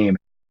in the game.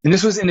 And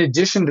this was in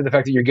addition to the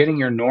fact that you're getting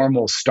your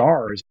normal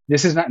stars.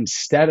 This is not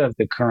instead of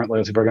the current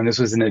loyalty program. This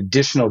was an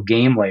additional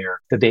game layer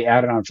that they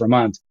added on for a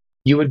month.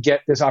 You would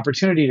get this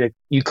opportunity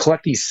you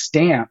collect these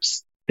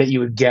stamps that you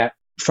would get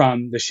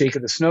from the shake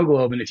of the snow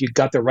globe. And if you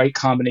got the right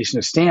combination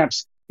of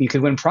stamps, you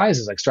could win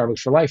prizes like Starbucks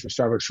for Life or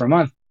Starbucks for a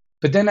month.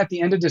 But then at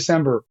the end of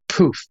December,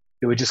 poof,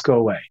 it would just go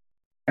away.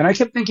 And I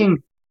kept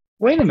thinking,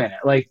 wait a minute,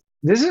 like,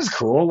 this is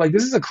cool. Like,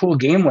 this is a cool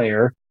game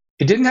layer.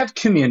 It didn't have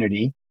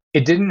community.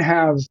 It didn't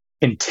have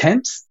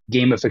intense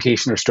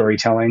gamification or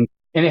storytelling,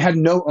 and it had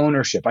no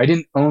ownership. I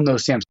didn't own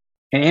those stamps.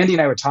 And Andy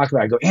and I would talk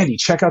about it. I go, Andy,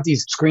 check out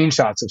these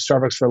screenshots of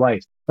Starbucks for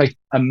Life. Like,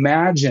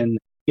 imagine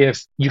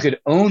if you could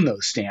own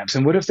those stamps.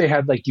 And what if they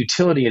had like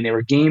utility and they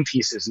were game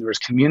pieces and there was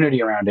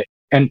community around it?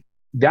 And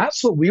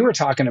that's what we were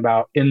talking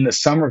about in the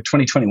summer of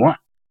 2021.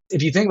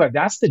 If you think about it,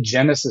 that's the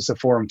genesis of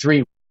Forum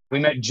 3. We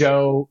met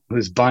Joe,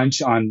 who's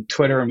Bunch, on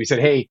Twitter, and we said,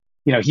 hey,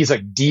 he's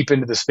like deep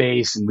into the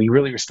space and we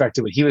really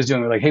respected what he was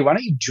doing. We're like, hey, why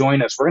don't you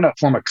join us? We're going to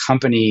form a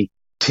company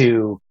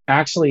to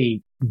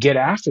actually get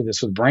after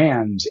this with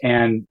brands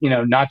and,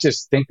 not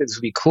just think that this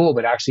would be cool,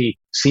 but actually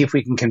see if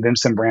we can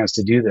convince some brands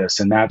to do this.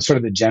 And that's sort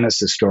of the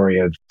genesis story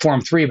of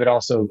Forum 3, but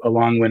also a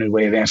long-winded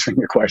way of answering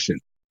your question.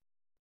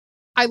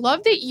 I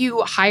love that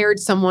you hired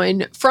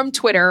someone from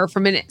Twitter,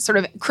 from a sort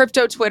of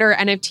crypto Twitter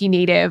NFT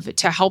native,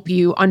 to help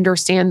you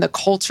understand the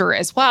culture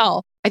as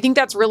well. I think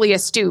that's really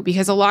astute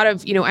because a lot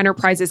of,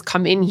 enterprises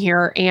come in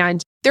here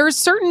and there are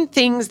certain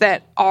things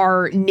that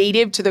are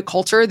native to the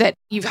culture that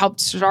you've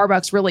helped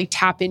Starbucks really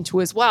tap into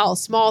as well.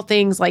 Small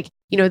things like,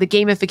 the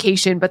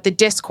gamification, but the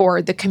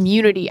Discord, the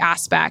community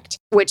aspect,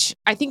 which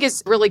I think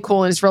is really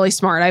cool and is really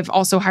smart. I've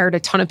also hired a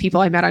ton of people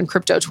I met on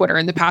crypto Twitter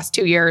in the past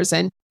 2 years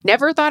and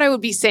never thought I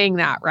would be saying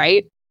that,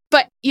 right?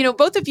 But,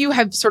 both of you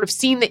have sort of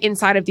seen the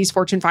inside of these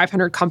Fortune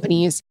 500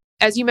 companies.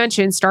 As you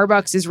mentioned,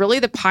 Starbucks is really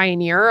the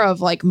pioneer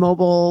of like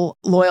mobile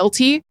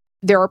loyalty.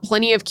 There are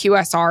plenty of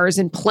QSRs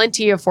and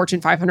plenty of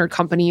Fortune 500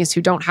 companies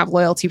who don't have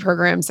loyalty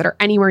programs that are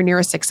anywhere near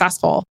as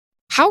successful.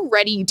 How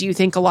ready do you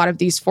think a lot of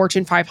these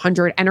Fortune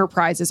 500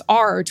 enterprises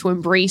are to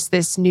embrace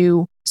this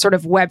new sort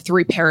of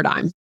Web3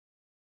 paradigm?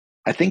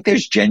 I think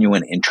there's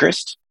genuine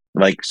interest,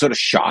 like sort of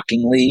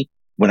shockingly.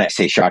 When I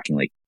say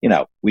shockingly,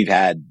 we've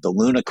had the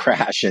Luna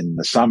crash in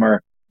the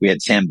summer. We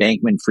had Sam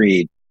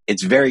Bankman-Fried.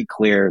 It's very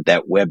clear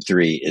that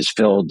Web3 is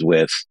filled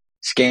with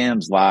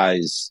scams,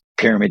 lies,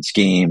 pyramid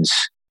schemes,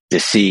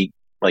 deceit,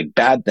 like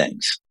bad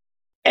things.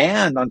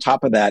 And on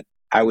top of that,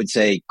 I would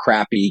say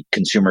crappy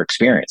consumer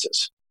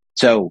experiences.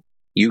 So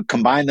you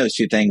combine those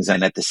two things,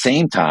 and at the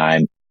same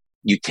time,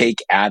 you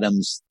take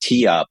Adam's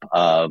tee up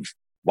of,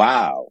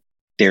 wow,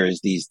 there's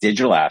these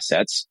digital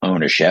assets,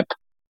 ownership,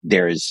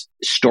 there's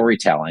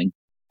storytelling,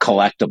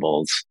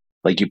 collectibles.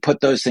 Like, you put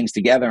those things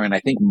together, and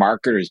I think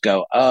marketers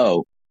go,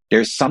 oh,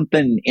 there's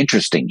something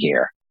interesting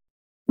here.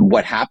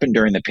 What happened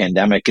during the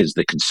pandemic is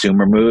the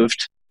consumer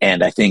moved,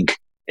 and I think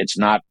it's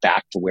not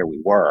back to where we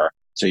were.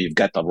 So you've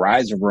got the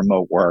rise of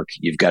remote work,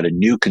 you've got a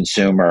new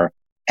consumer,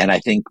 and I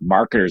think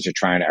marketers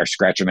are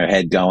scratching their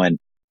head going,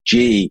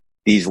 gee,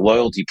 these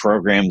loyalty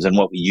programs and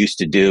what we used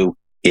to do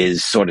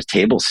is sort of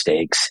table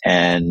stakes,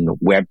 and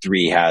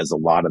Web3 has a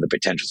lot of the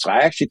potential. So I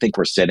actually think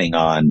we're sitting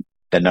on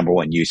the number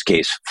one use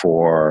case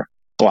for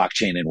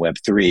blockchain and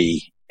Web3.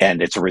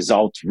 And it's a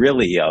result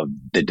really of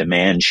the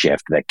demand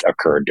shift that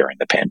occurred during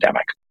the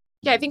pandemic.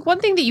 Yeah, I think one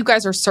thing that you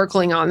guys are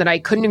circling on that I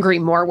couldn't agree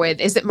more with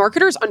is that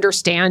marketers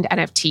understand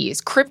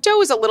NFTs.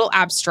 Crypto is a little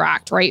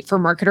abstract, right? For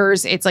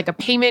marketers, it's like a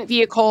payment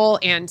vehicle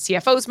and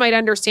CFOs might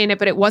understand it,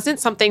 but it wasn't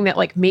something that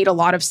like made a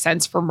lot of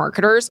sense for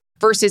marketers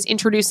versus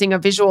introducing a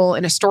visual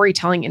and a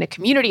storytelling and a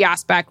community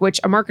aspect, which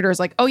a marketer is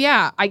like, oh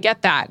yeah, I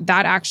get that.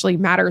 That actually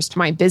matters to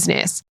my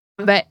business.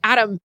 But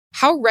Adam,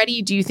 how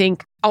ready do you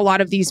think a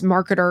lot of these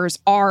marketers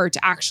are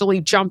to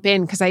actually jump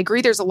in? Because I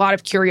agree there's a lot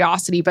of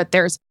curiosity, but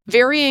there's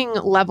varying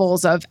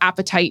levels of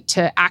appetite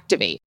to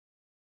activate.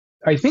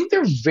 I think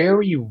they're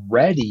very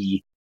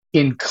ready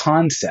in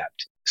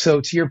concept. So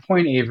to your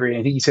point, Avery,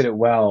 I think you said it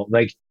well,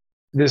 like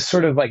this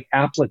sort of like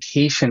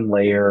application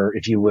layer,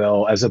 if you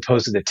will, as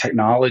opposed to the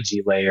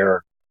technology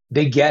layer,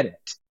 they get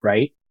it,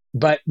 right?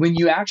 But when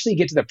you actually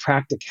get to the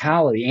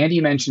practicality, Andy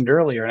mentioned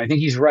earlier, and I think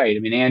he's right. I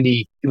mean,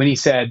 Andy, when he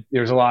said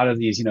there's a lot of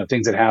these,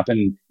 things that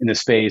happen in the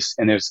space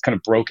and there's kind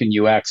of broken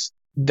UX,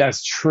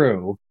 that's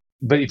true.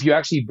 But if you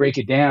actually break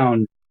it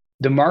down,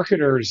 the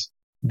marketers,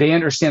 they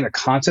understand the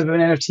concept of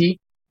an NFT.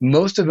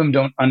 Most of them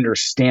don't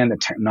understand the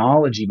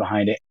technology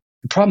behind it.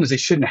 The problem is they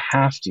shouldn't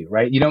have to,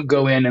 right? You don't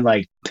go in and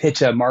like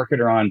pitch a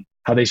marketer on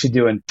how they should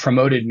do a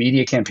promoted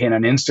media campaign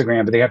on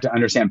Instagram, but they have to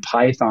understand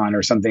Python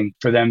or something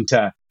for them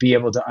to be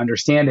able to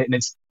understand it. And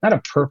it's not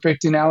a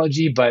perfect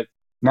analogy, but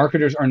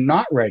marketers are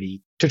not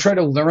ready to try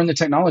to learn the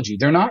technology.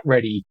 They're not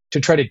ready to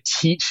try to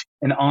teach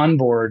and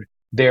onboard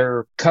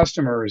their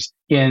customers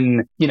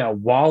in,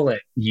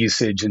 wallet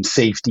usage and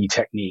safety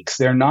techniques.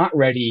 They're not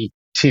ready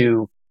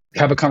to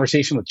have a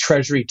conversation with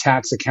treasury,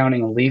 tax,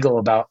 accounting, and legal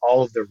about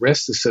all of the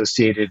risks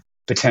associated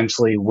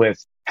potentially with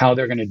how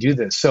they're going to do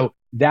this. So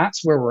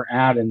that's where we're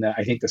at in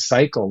I think the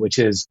cycle, which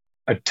is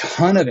a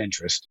ton of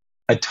interest,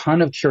 a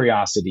ton of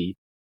curiosity.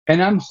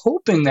 And I'm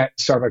hoping that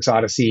Starbucks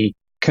Odyssey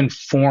can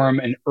form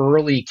an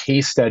early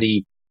case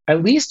study,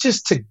 at least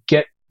just to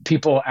get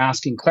people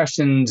asking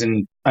questions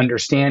and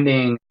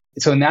understanding.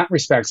 So in that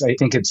respect, I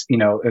think it's,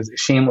 a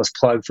shameless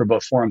plug for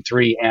both Forum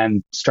 3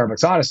 and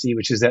Starbucks Odyssey,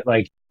 which is that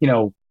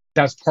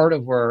that's part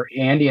of where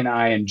Andy and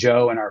I and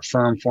Joe and our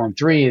firm Forum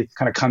 3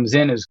 kind of comes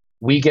in, is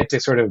we get to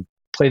sort of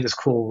play this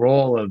cool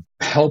role of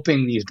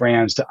helping these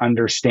brands to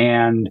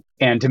understand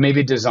and to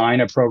maybe design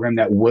a program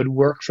that would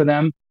work for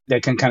them,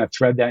 that can kind of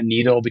thread that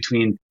needle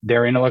between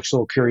their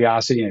intellectual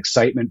curiosity and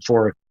excitement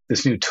for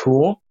this new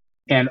tool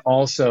and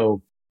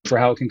also for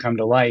how it can come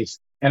to life.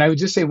 And I would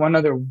just say one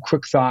other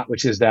quick thought,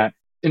 which is that,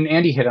 and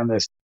Andy hit on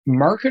this,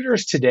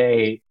 marketers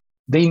today,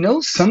 they know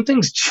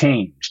something's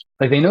changed.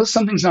 Like they know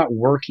something's not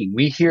working.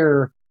 We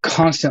hear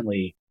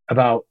constantly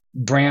about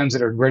brands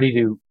that are ready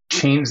to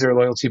change their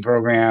loyalty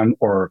program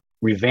or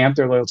revamp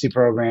their loyalty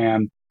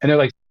program. And they're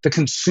like, the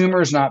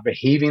consumer's not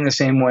behaving the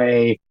same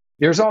way.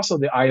 There's also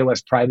the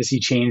iOS privacy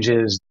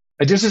changes.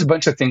 Just a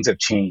bunch of things have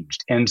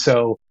changed. And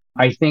so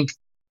I think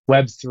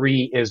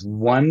Web3 is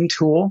one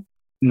tool,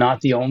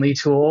 not the only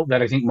tool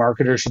that I think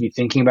marketers should be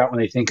thinking about when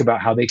they think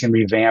about how they can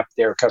revamp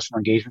their customer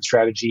engagement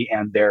strategy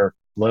and their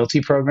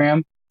loyalty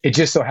program. It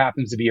just so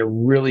happens to be a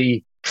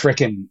really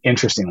freaking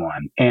interesting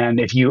one. And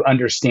if you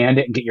understand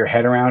it and get your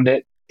head around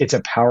it, it's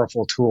a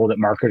powerful tool that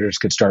marketers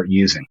could start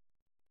using.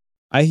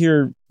 I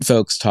hear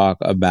folks talk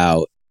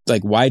about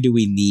why do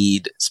we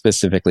need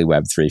specifically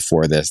Web3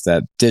 for this?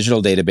 That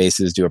digital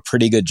databases do a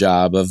pretty good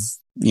job of,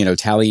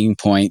 tallying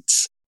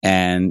points,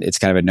 and it's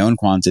kind of a known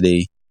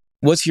quantity.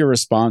 What's your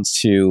response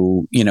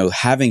to,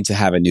 having to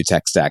have a new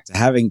tech stack,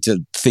 having to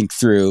think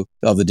through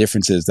all the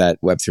differences that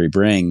Web3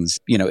 brings?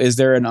 Is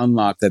there an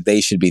unlock that they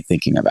should be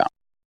thinking about?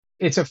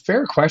 It's a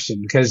fair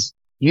question because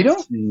you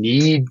don't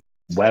need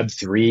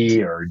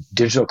Web3 or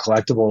digital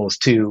collectibles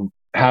to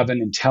have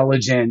an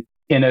intelligent,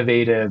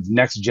 innovative,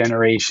 next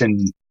generation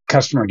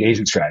customer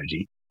engagement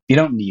strategy. You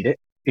don't need it.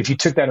 If you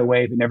took that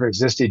away, if it never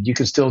existed, you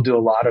could still do a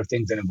lot of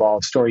things that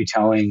involve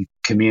storytelling,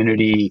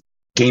 community,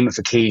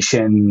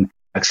 gamification,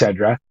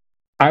 etc.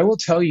 I will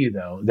tell you,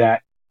 though,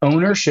 that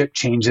ownership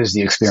changes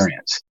the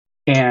experience.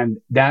 And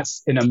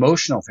that's an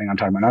emotional thing I'm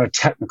talking about, not a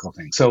technical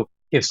thing. So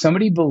if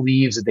somebody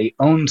believes that they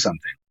own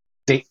something,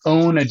 they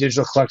own a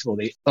digital collectible,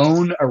 they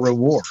own a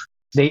reward,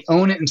 they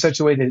own it in such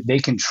a way that they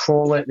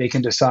control it, they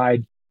can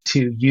decide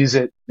to use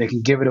it, they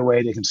can give it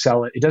away, they can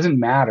sell it. It doesn't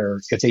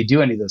matter if they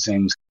do any of those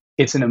things.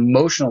 It's an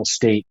emotional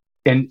state.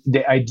 And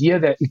the idea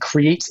that it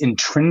creates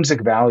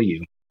intrinsic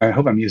value, I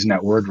hope I'm using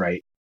that word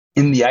right,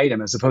 in the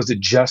item as opposed to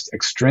just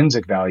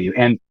extrinsic value.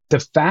 And the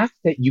fact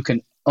that you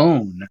can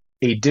own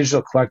a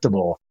digital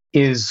collectible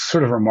is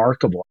sort of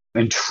remarkable,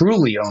 and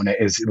truly own it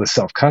is with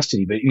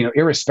self-custody. But,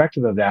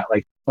 irrespective of that,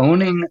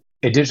 owning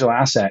a digital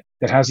asset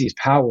that has these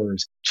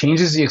powers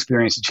changes the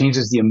experience. It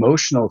changes the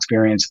emotional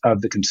experience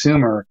of the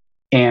consumer.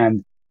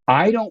 And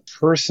I don't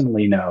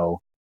personally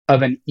know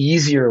of an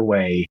easier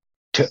way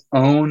to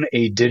own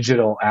a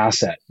digital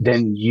asset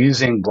than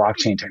using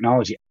blockchain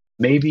technology.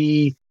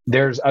 Maybe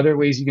there's other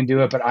ways you can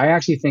do it, but I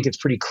actually think it's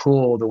pretty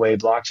cool the way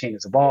blockchain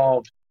has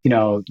evolved.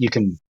 You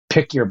can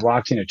pick your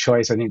blockchain of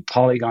choice. I think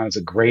Polygon is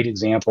a great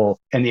example,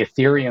 and the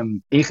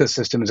Ethereum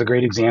ecosystem is a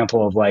great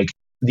example of like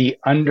the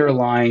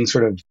underlying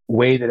sort of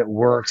way that it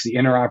works, the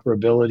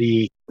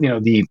interoperability,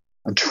 the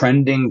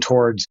trending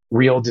towards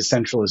real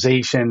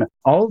decentralization.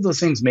 All of those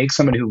things make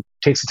somebody who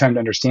takes the time to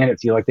understand it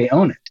feel like they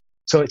own it.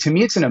 So to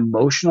me, it's an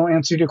emotional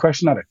answer to your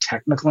question, not a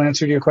technical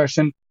answer to your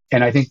question.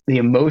 And I think the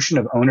emotion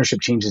of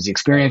ownership changes the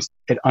experience.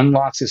 It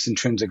unlocks this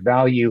intrinsic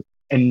value.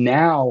 And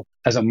now,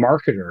 as a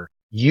marketer,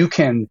 you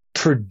can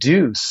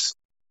produce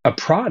a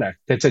product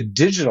that's a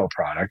digital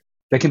product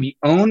that can be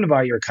owned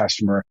by your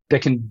customer,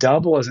 that can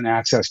double as an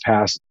access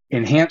pass,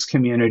 enhance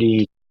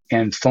community,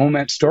 and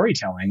foment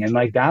storytelling. And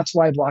like, that's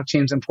why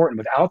blockchain is important.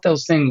 Without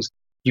those things,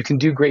 you can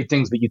do great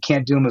things, but you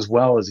can't do them as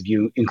well as if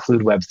you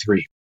include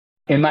Web3,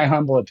 in my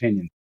humble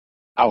opinion.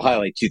 I'll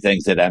highlight two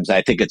things that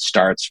I think it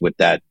starts with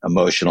that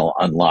emotional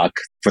unlock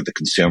for the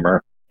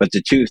consumer. But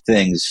the two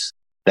things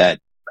that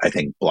I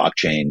think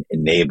blockchain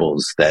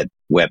enables that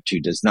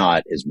Web2 does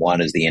not is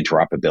one is the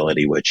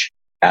interoperability, which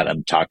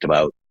Adam talked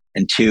about.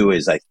 And two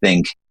is, I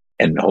think,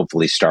 and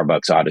hopefully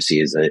Starbucks Odyssey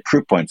is a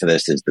proof point for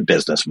this, is the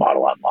business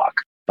model unlock.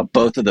 But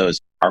both of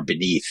those are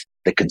beneath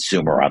the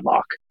consumer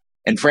unlock.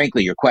 And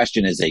frankly, your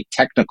question is a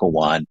technical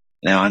one.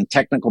 Now, on a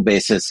technical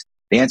basis,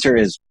 the answer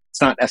is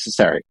it's not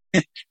necessary.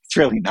 It's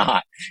really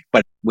not.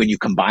 But when you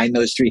combine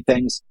those three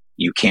things,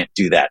 you can't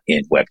do that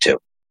in Web 2.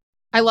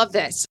 I love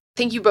this.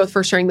 Thank you both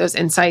for sharing those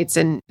insights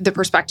and the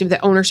perspective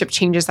that ownership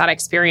changes that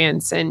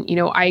experience. And,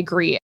 I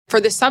agree.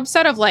 For the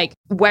subset of like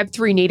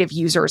Web3 native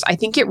users, I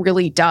think it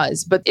really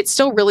does, but it's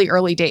still really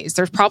early days.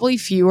 There's probably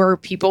fewer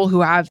people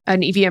who have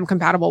an EVM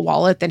compatible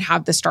wallet than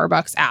have the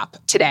Starbucks app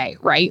today,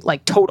 right?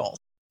 Like total.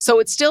 So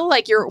it's still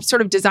like you're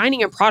sort of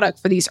designing a product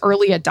for these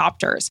early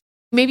adopters.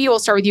 Maybe we'll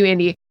start with you,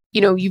 Andy.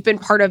 You've been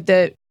part of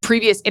the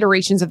previous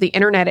iterations of the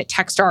internet at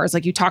Techstars.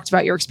 Like you talked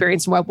about your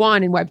experience in Web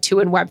 1 and Web 2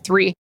 and Web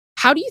 3.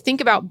 How do you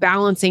think about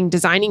balancing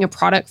designing a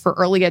product for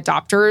early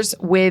adopters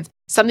with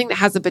something that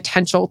has the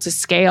potential to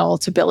scale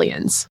to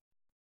billions?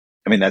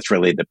 I mean, that's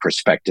really the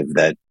perspective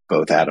that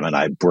both Adam and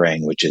I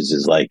bring, which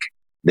is like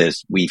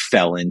this, we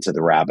fell into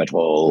the rabbit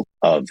hole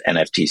of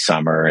NFT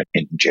summer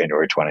in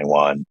January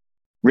 21.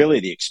 Really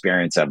the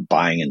experience of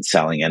buying and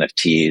selling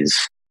NFTs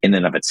in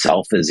and of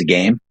itself is a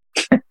game.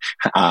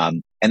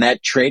 And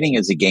that trading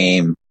is a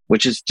game,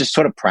 which is just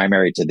sort of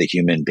primary to the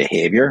human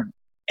behavior.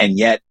 And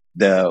yet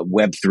the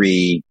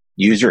Web3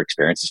 user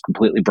experience is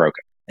completely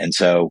broken. And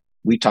so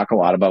we talk a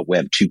lot about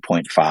Web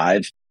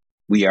 2.5.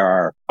 We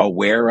are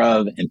aware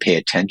of and pay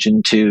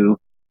attention to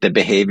the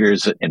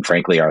behaviors. And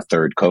frankly, our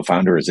third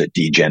co-founder is at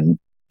DGen,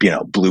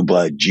 blue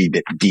blood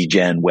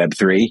DGen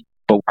Web3.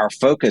 But our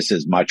focus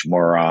is much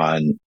more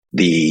on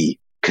the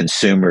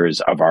consumers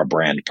of our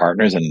brand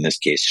partners, and in this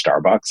case,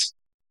 Starbucks.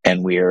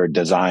 And we are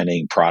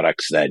designing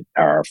products that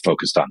are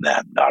focused on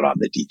them, not on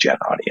the DGen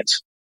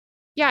audience.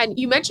 Yeah. And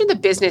you mentioned the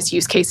business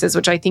use cases,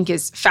 which I think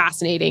is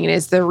fascinating and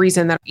is the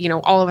reason that,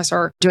 all of us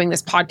are doing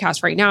this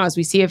podcast right now, as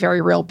we see a very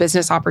real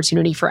business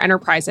opportunity for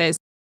enterprises.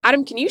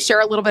 Adam, can you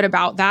share a little bit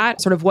about that,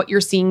 sort of what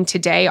you're seeing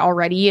today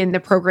already in the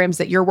programs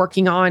that you're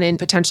working on and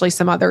potentially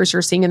some others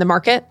you're seeing in the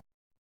market?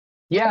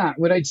 Yeah.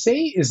 What I'd say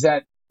is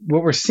that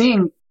what we're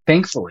seeing,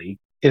 thankfully,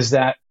 is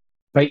that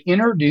by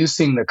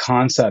introducing the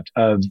concept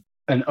of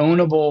an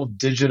ownable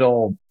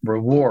digital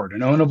reward, an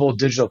ownable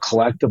digital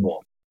collectible,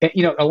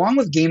 along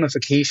with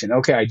gamification.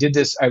 Okay, I did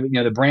this.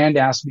 The brand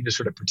asked me to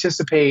sort of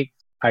participate.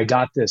 I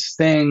got this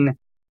thing,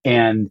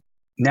 and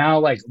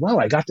now I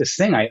got this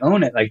thing. I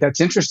own it. Like,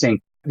 that's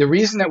interesting. The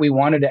reason that we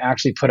wanted to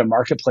actually put a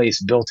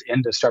marketplace built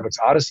into Starbucks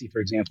Odyssey, for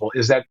example,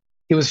 is that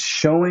it was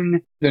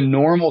showing the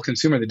normal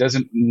consumer that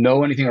doesn't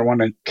know anything or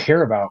want to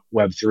care about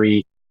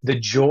Web3 the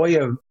joy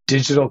of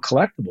digital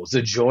collectibles,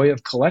 the joy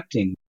of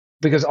collecting.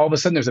 Because all of a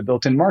sudden there's a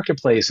built-in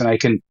marketplace and I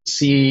can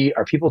see,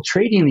 are people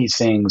trading these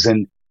things?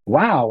 And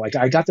wow, like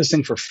I got this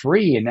thing for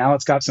free and now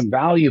it's got some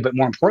value. But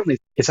more importantly,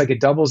 it's like it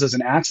doubles as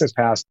an access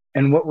pass.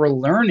 And what we're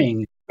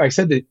learning, I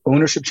said that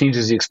ownership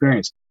changes the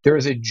experience. There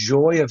is a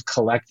joy of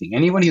collecting.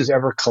 Anyone who's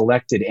ever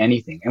collected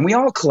anything, and we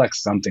all collect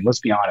something, let's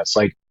be honest.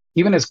 Like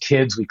even as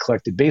kids, we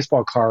collected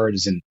baseball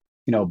cards and,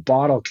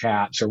 bottle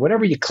caps or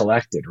whatever you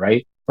collected,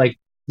 right? Like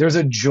there's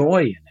a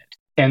joy in it.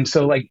 And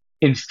so like,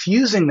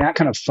 infusing that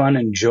kind of fun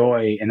and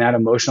joy and that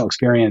emotional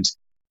experience,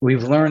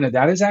 we've learned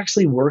that is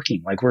actually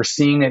working. Like we're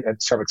seeing it at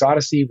Starbucks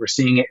Odyssey. We're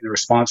seeing it in the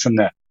response from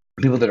the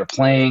people that are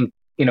playing.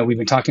 We've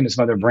been talking to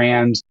some other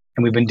brands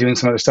and we've been doing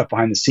some other stuff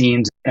behind the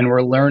scenes. And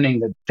we're learning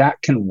that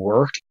that can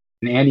work.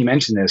 And Andy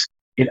mentioned this.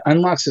 It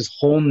unlocks this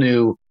whole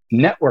new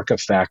network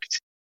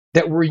effect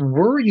that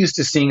we're used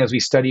to seeing as we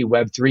study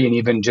Web3 and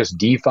even just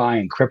DeFi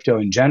and crypto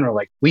in general.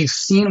 Like we've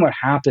seen what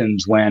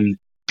happens when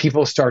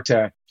people start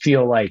to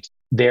feel like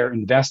they're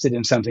invested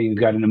in something, they've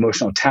got an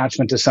emotional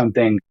attachment to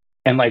something,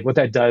 and like what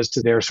that does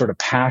to their sort of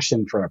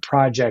passion for a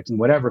project and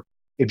whatever.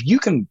 If you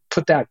can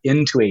put that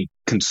into a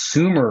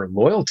consumer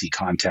loyalty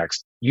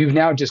context, you've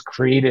now just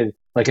created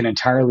like an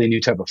entirely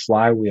new type of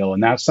flywheel.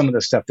 And that's some of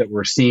the stuff that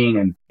we're seeing.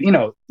 And,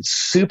 it's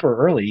super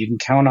early. You can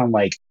count on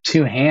like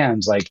two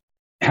hands, like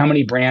how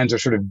many brands are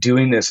sort of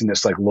doing this in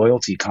this like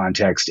loyalty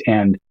context.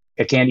 And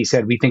like Andy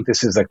said, we think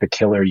this is like the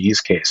killer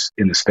use case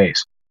in the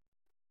space.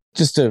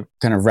 Just to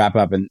kind of wrap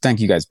up, and thank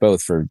you guys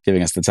both for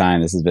giving us the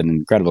time. This has been an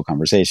incredible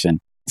conversation.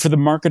 For the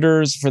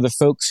marketers, for the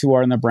folks who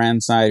are on the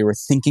brand side, who are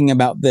thinking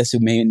about this, who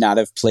may not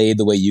have played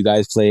the way you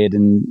guys played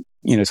in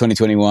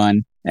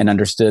 2021 and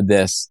understood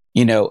this,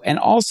 and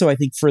also I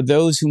think for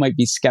those who might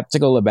be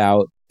skeptical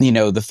about,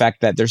 the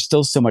fact that there's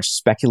still so much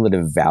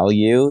speculative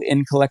value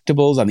in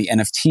collectibles on the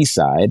NFT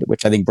side,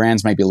 which I think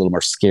brands might be a little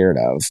more scared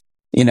of.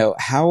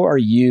 How are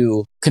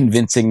you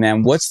convincing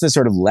them? What's the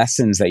sort of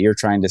lessons that you're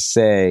trying to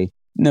say?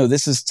 No,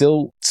 this is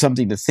still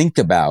something to think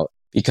about,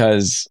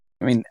 because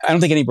I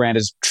don't think any brand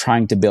is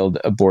trying to build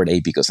a Bored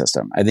Ape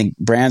ecosystem. I think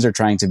brands are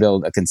trying to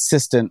build a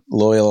consistent,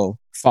 loyal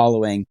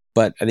following.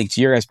 But I think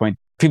to your guys' point,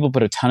 people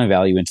put a ton of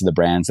value into the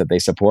brands that they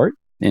support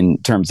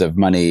in terms of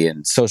money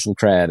and social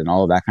cred and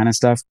all of that kind of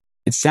stuff.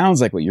 It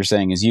sounds like what you're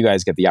saying is you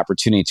guys get the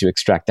opportunity to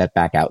extract that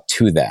back out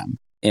to them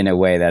in a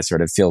way that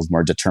sort of feels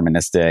more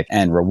deterministic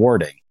and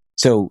rewarding.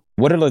 So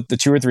what are the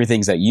two or three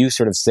things that you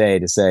sort of say,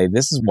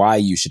 this is why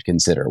you should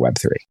consider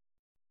Web3?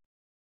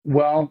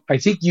 Well, I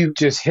think you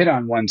just hit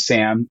on one,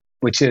 Sam,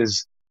 which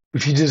is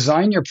if you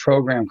design your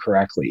program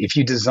correctly, if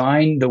you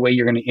design the way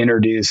you're going to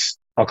introduce,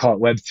 I'll call it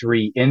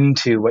Web3,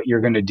 into what you're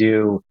going to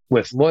do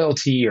with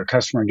loyalty or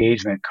customer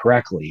engagement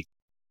correctly,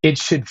 it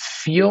should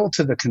feel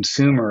to the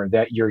consumer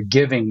that you're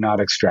giving,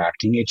 not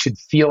extracting. It should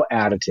feel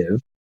additive,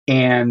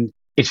 and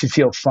it should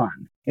feel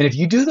fun. And if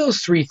you do those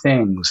three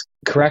things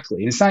correctly,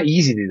 and it's not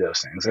easy to do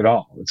those things at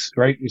all. It's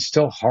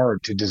still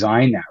hard to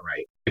design that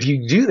right. If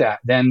you do that,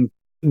 then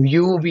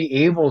you will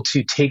be able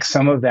to take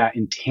some of that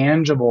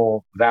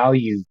intangible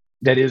value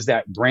that is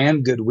that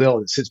brand goodwill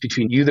that sits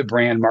between you, the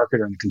brand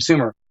marketer, and the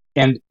consumer,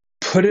 and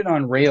put it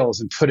on rails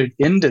and put it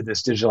into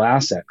this digital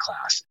asset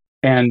class.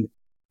 And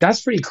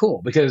that's pretty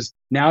cool, because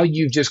now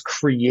you've just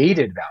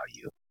created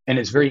value and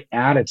it's very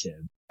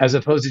additive, as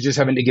opposed to just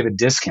having to give a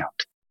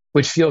discount,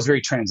 which feels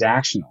very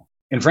transactional.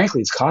 And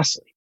frankly, it's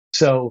costly.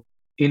 So,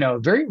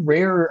 very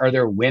rare are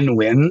there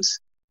win-wins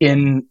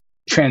in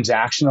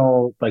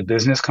transactional like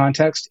business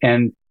context.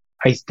 And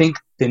I think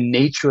the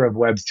nature of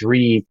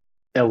Web3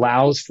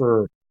 allows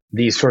for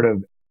these sort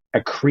of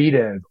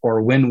accretive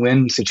or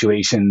win-win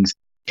situations.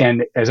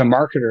 And as a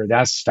marketer,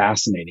 that's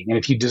fascinating. And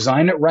if you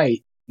design it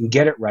right and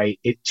get it right,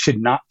 it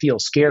should not feel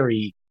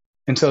scary.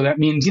 And so that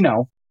means,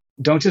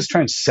 don't just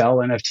try and sell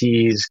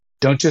NFTs.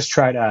 Don't just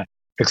try to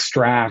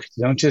extract.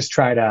 Don't just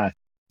try to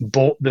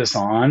bolt this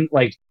on.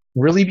 Like,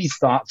 really be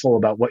thoughtful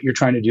about what you're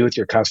trying to do with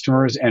your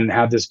customers and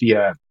have this be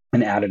an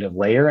additive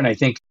layer. And I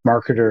think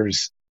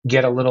marketers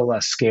get a little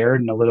less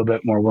scared and a little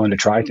bit more willing to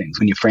try things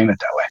when you frame it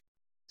that way.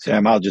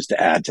 Sam, I'll just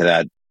add to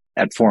that.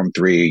 At Form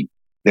 3,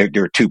 there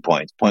are 2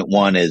 points. Point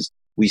one is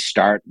we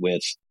start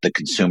with the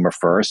consumer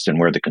first and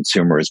where the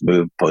consumer has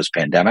moved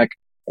post-pandemic.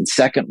 And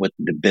second, with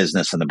the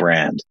business and the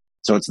brand.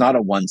 So it's not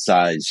a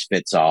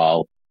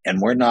one-size-fits-all.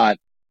 And we're not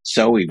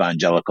so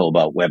evangelical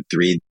about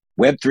Web3.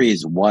 Web3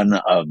 is one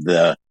of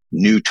the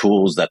new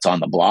tools that's on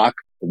the block.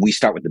 We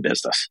start with the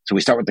business. So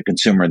we start with the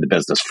consumer and the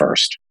business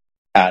first.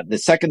 The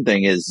second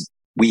thing is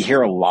we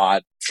hear a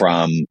lot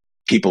from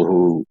people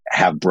who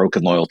have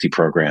broken loyalty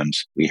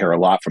programs. We hear a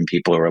lot from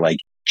people who are like,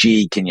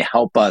 gee, can you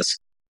help us?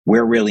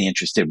 We're really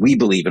interested. We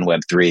believe in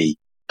Web3,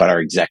 but our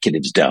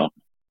executives don't.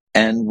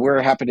 And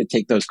we're happy to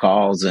take those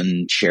calls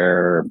and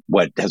share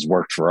what has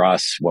worked for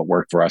us, what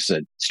worked for us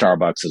at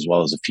Starbucks, as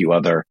well as a few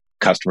other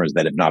customers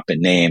that have not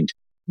been named.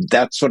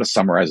 That sort of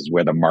summarizes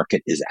where the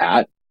market is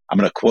at. I'm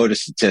going to quote a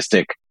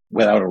statistic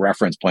without a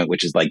reference point,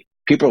 which is like,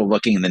 people are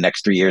looking in the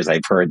next 3 years.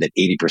 I've heard that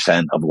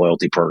 80% of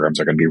loyalty programs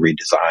are going to be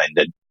redesigned.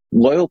 And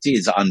loyalty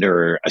is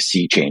under a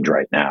sea change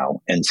right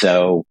now. And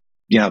so,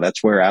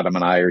 that's where Adam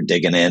and I are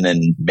digging in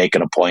and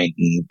making a point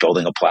and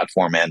building a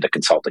platform and a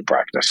consulting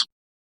practice.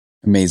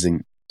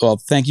 Amazing. Well,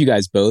 thank you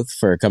guys both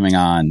for coming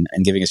on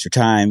and giving us your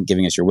time,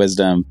 giving us your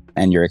wisdom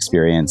and your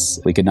experience.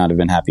 We could not have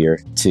been happier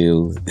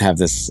to have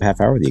this half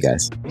hour with you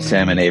guys.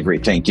 Sam and Avery,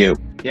 thank you.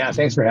 Yeah,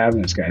 thanks for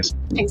having us, guys.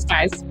 Thanks,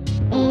 guys.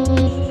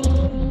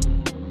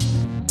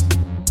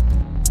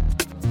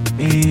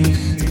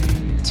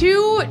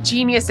 Two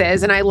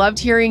geniuses, and I loved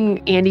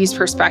hearing Andy's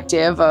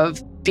perspective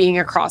of being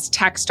across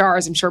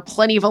Techstars. I'm sure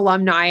plenty of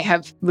alumni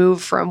have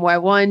moved from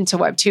Web 1 to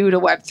Web 2 to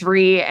Web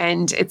 3,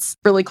 and it's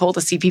really cool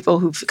to see people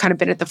who've kind of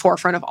been at the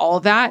forefront of all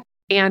of that.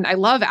 And I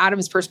love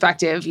Adam's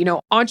perspective,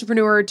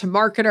 entrepreneur to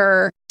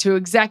marketer to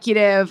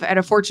executive at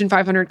a Fortune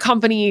 500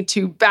 company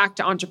to back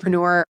to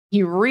entrepreneur.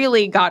 He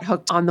really got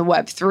hooked on the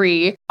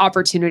Web3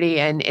 opportunity.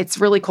 And it's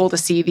really cool to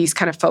see these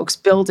kind of folks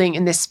building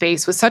in this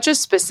space with such a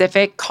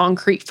specific,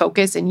 concrete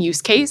focus and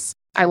use case.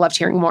 I loved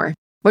hearing more.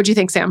 What do you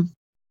think, Sam?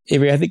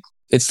 Avery, I think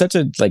it's such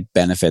a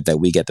benefit that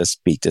we get to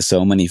speak to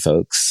so many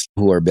folks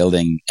who are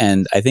building.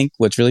 And I think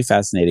what's really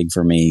fascinating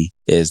for me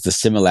is the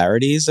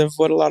similarities of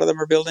what a lot of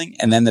them are building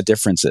and then the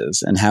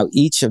differences and how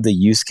each of the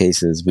use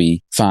cases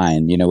we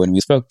find. When we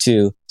spoke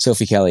to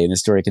Sophie Kelly, and the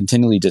story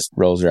continually just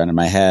rolls around in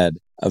my head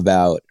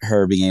about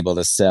her being able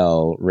to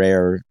sell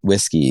rare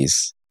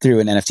whiskeys through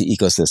an NFT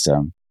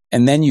ecosystem.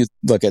 And then you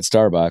look at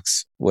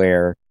Starbucks,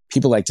 where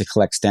people like to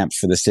collect stamps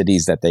for the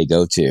cities that they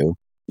go to.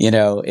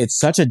 It's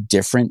such a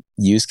different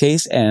use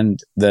case, and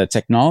the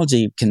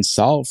technology can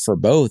solve for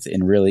both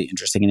in really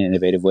interesting and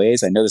innovative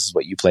ways. I know this is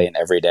what you play in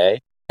every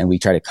day and we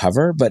try to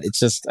cover, but it's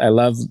just, I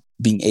love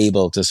being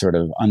able to sort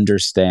of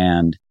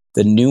understand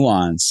the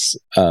nuance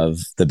of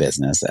the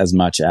business as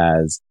much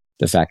as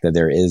the fact that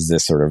there is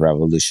this sort of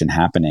revolution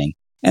happening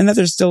and that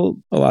there's still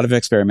a lot of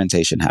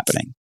experimentation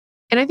happening.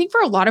 And I think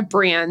for a lot of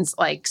brands,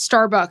 like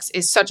Starbucks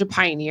is such a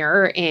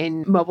pioneer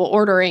in mobile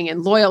ordering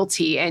and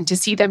loyalty. And to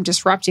see them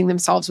disrupting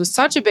themselves with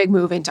such a big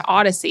move into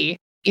Odyssey,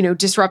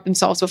 disrupt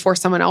themselves before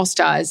someone else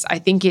does, I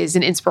think is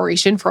an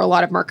inspiration for a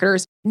lot of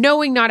marketers,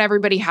 knowing not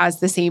everybody has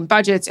the same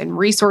budgets and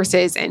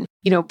resources and,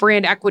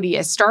 brand equity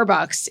as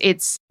Starbucks.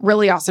 It's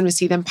really awesome to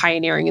see them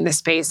pioneering in this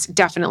space.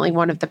 Definitely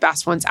one of the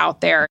best ones out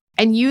there.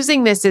 And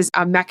using this as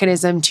a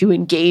mechanism to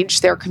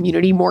engage their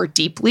community more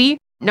deeply,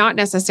 not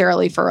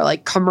necessarily for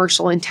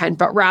commercial intent,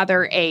 but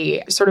rather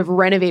a sort of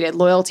renovated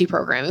loyalty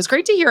program. It was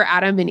great to hear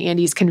Adam and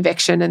Andy's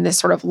conviction in this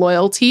sort of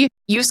loyalty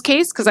use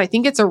case, because I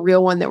think it's a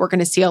real one that we're going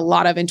to see a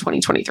lot of in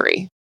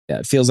 2023. Yeah,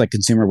 it feels like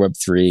consumer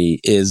Web3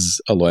 is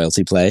a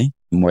loyalty play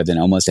more than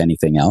almost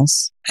anything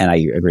else. And I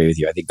agree with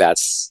you. I think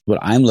that's what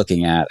I'm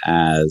looking at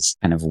as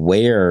kind of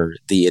where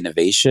the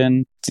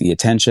innovation, the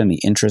attention,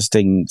 the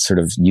interesting sort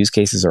of use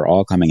cases are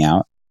all coming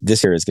out.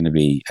 This year is going to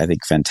be, I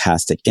think,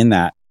 fantastic in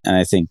that. And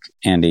I think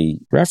Andy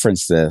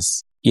referenced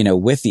this,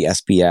 with the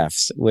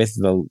SPFs, with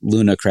the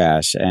Luna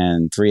crash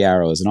and 3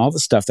 Arrows and all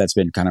the stuff that's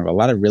been kind of a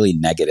lot of really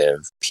negative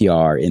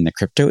PR in the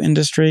crypto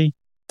industry,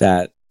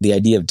 that the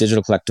idea of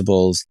digital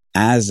collectibles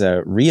as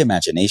a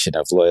reimagination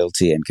of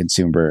loyalty and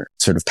consumer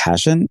sort of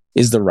passion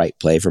is the right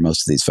play for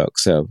most of these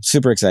folks. So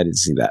super excited to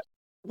see that.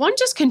 One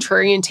just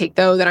contrarian take,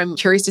 though, that I'm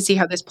curious to see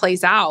how this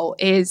plays out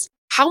is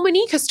how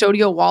many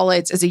custodial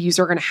wallets is a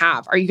user going to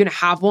have? Are you going to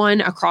have one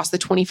across the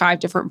 25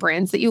 different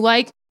brands that you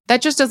like?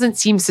 That just doesn't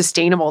seem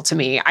sustainable to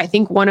me. I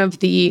think one of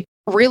the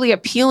really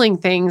appealing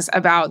things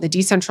about the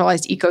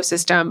decentralized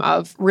ecosystem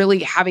of really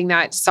having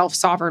that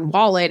self-sovereign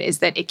wallet is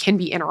that it can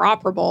be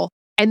interoperable.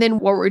 And then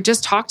what we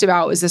just talked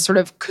about is this sort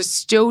of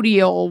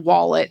custodial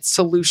wallet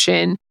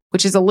solution,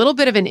 which is a little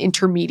bit of an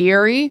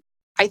intermediary.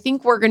 I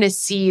think we're going to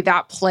see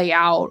that play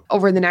out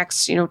over the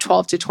next,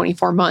 12 to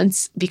 24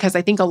 months, because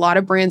I think a lot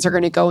of brands are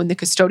going to go in the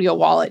custodial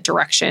wallet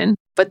direction.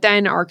 But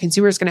then our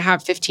consumers going to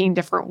have 15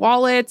 different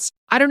wallets.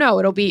 I don't know.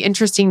 It'll be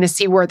interesting to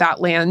see where that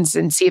lands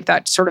and see if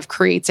that sort of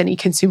creates any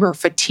consumer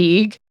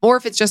fatigue, or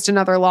if it's just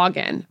another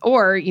login,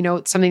 or,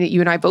 something that you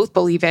and I both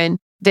believe in,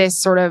 this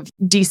sort of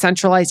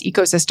decentralized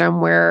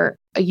ecosystem where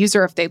a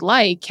user, if they'd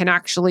like, can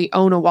actually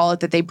own a wallet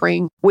that they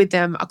bring with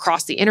them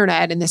across the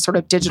internet in this sort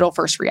of digital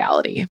first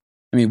reality.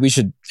 I mean, we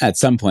should at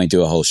some point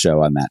do a whole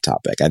show on that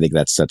topic. I think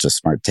that's such a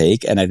smart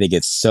take. And I think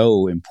it's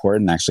so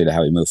important actually to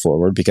how we move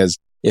forward, because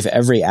if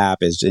every app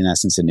is in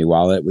essence a new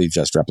wallet, we've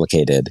just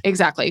replicated.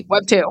 Exactly.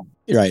 Web 2.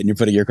 Right. And you're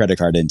putting your credit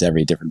card into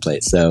every different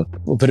place. So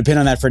we'll put a pin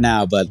on that for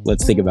now, but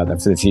let's think about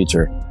that for the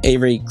future.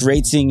 Avery,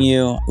 great seeing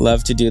you.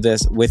 Love to do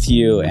this with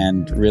you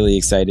and really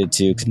excited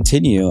to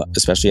continue,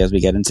 especially as we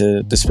get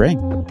into the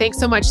spring. Thanks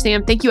so much,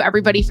 Sam. Thank you,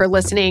 everybody, for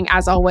listening.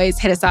 As always,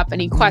 hit us up.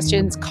 Any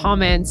questions,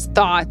 comments,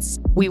 thoughts.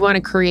 We want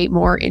to create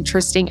more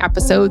interesting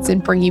episodes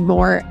and bring you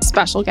more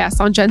special guests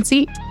on Gen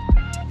Z.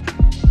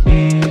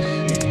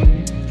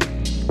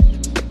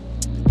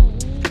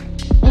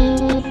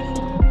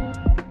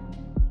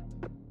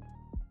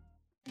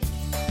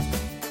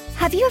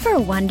 Have you ever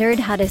wondered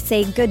how to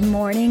say good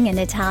morning in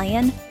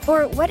Italian?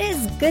 Or what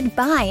is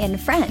goodbye in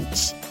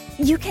French?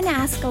 You can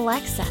ask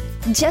Alexa.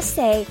 Just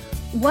say,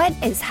 what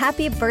is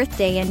happy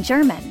birthday in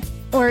German?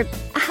 Or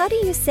how do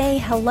you say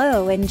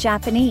hello in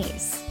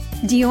Japanese?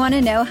 Do you want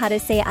to know how to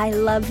say I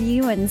love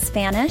you in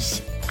Spanish?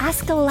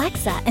 Ask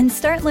Alexa and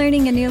start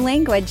learning a new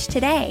language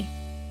today.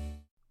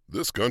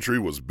 This country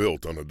was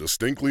built on a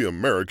distinctly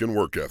American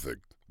work ethic,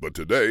 but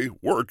today,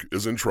 work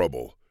is in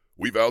trouble.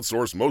 We've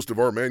outsourced most of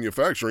our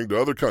manufacturing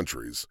to other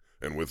countries,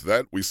 and with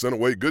that, we sent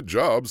away good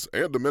jobs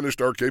and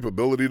diminished our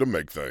capability to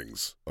make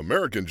things.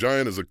 American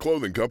Giant is a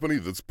clothing company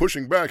that's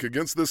pushing back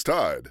against this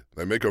tide.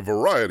 They make a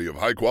variety of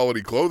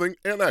high-quality clothing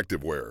and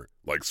activewear,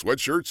 like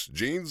sweatshirts,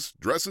 jeans,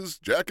 dresses,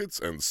 jackets,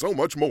 and so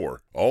much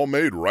more. All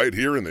made right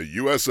here in the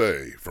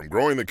USA, from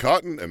growing the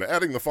cotton and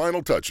adding the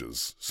final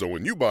touches. So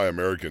when you buy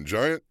American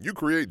Giant, you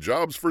create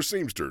jobs for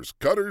seamsters,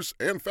 cutters,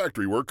 and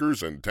factory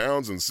workers in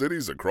towns and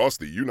cities across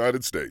the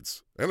United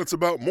States. And it's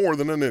about more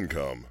than an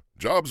income.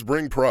 Jobs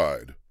bring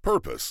pride,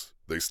 purpose.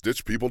 They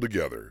stitch people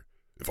together.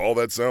 If all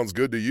that sounds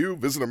good to you,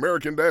 visit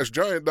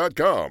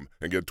American-Giant.com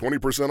and get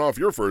 20% off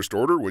your first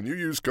order when you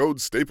use code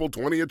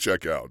STAPLE20 at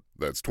checkout.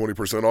 That's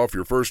 20% off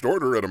your first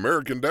order at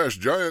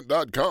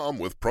American-Giant.com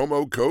with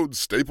promo code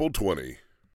STAPLE20.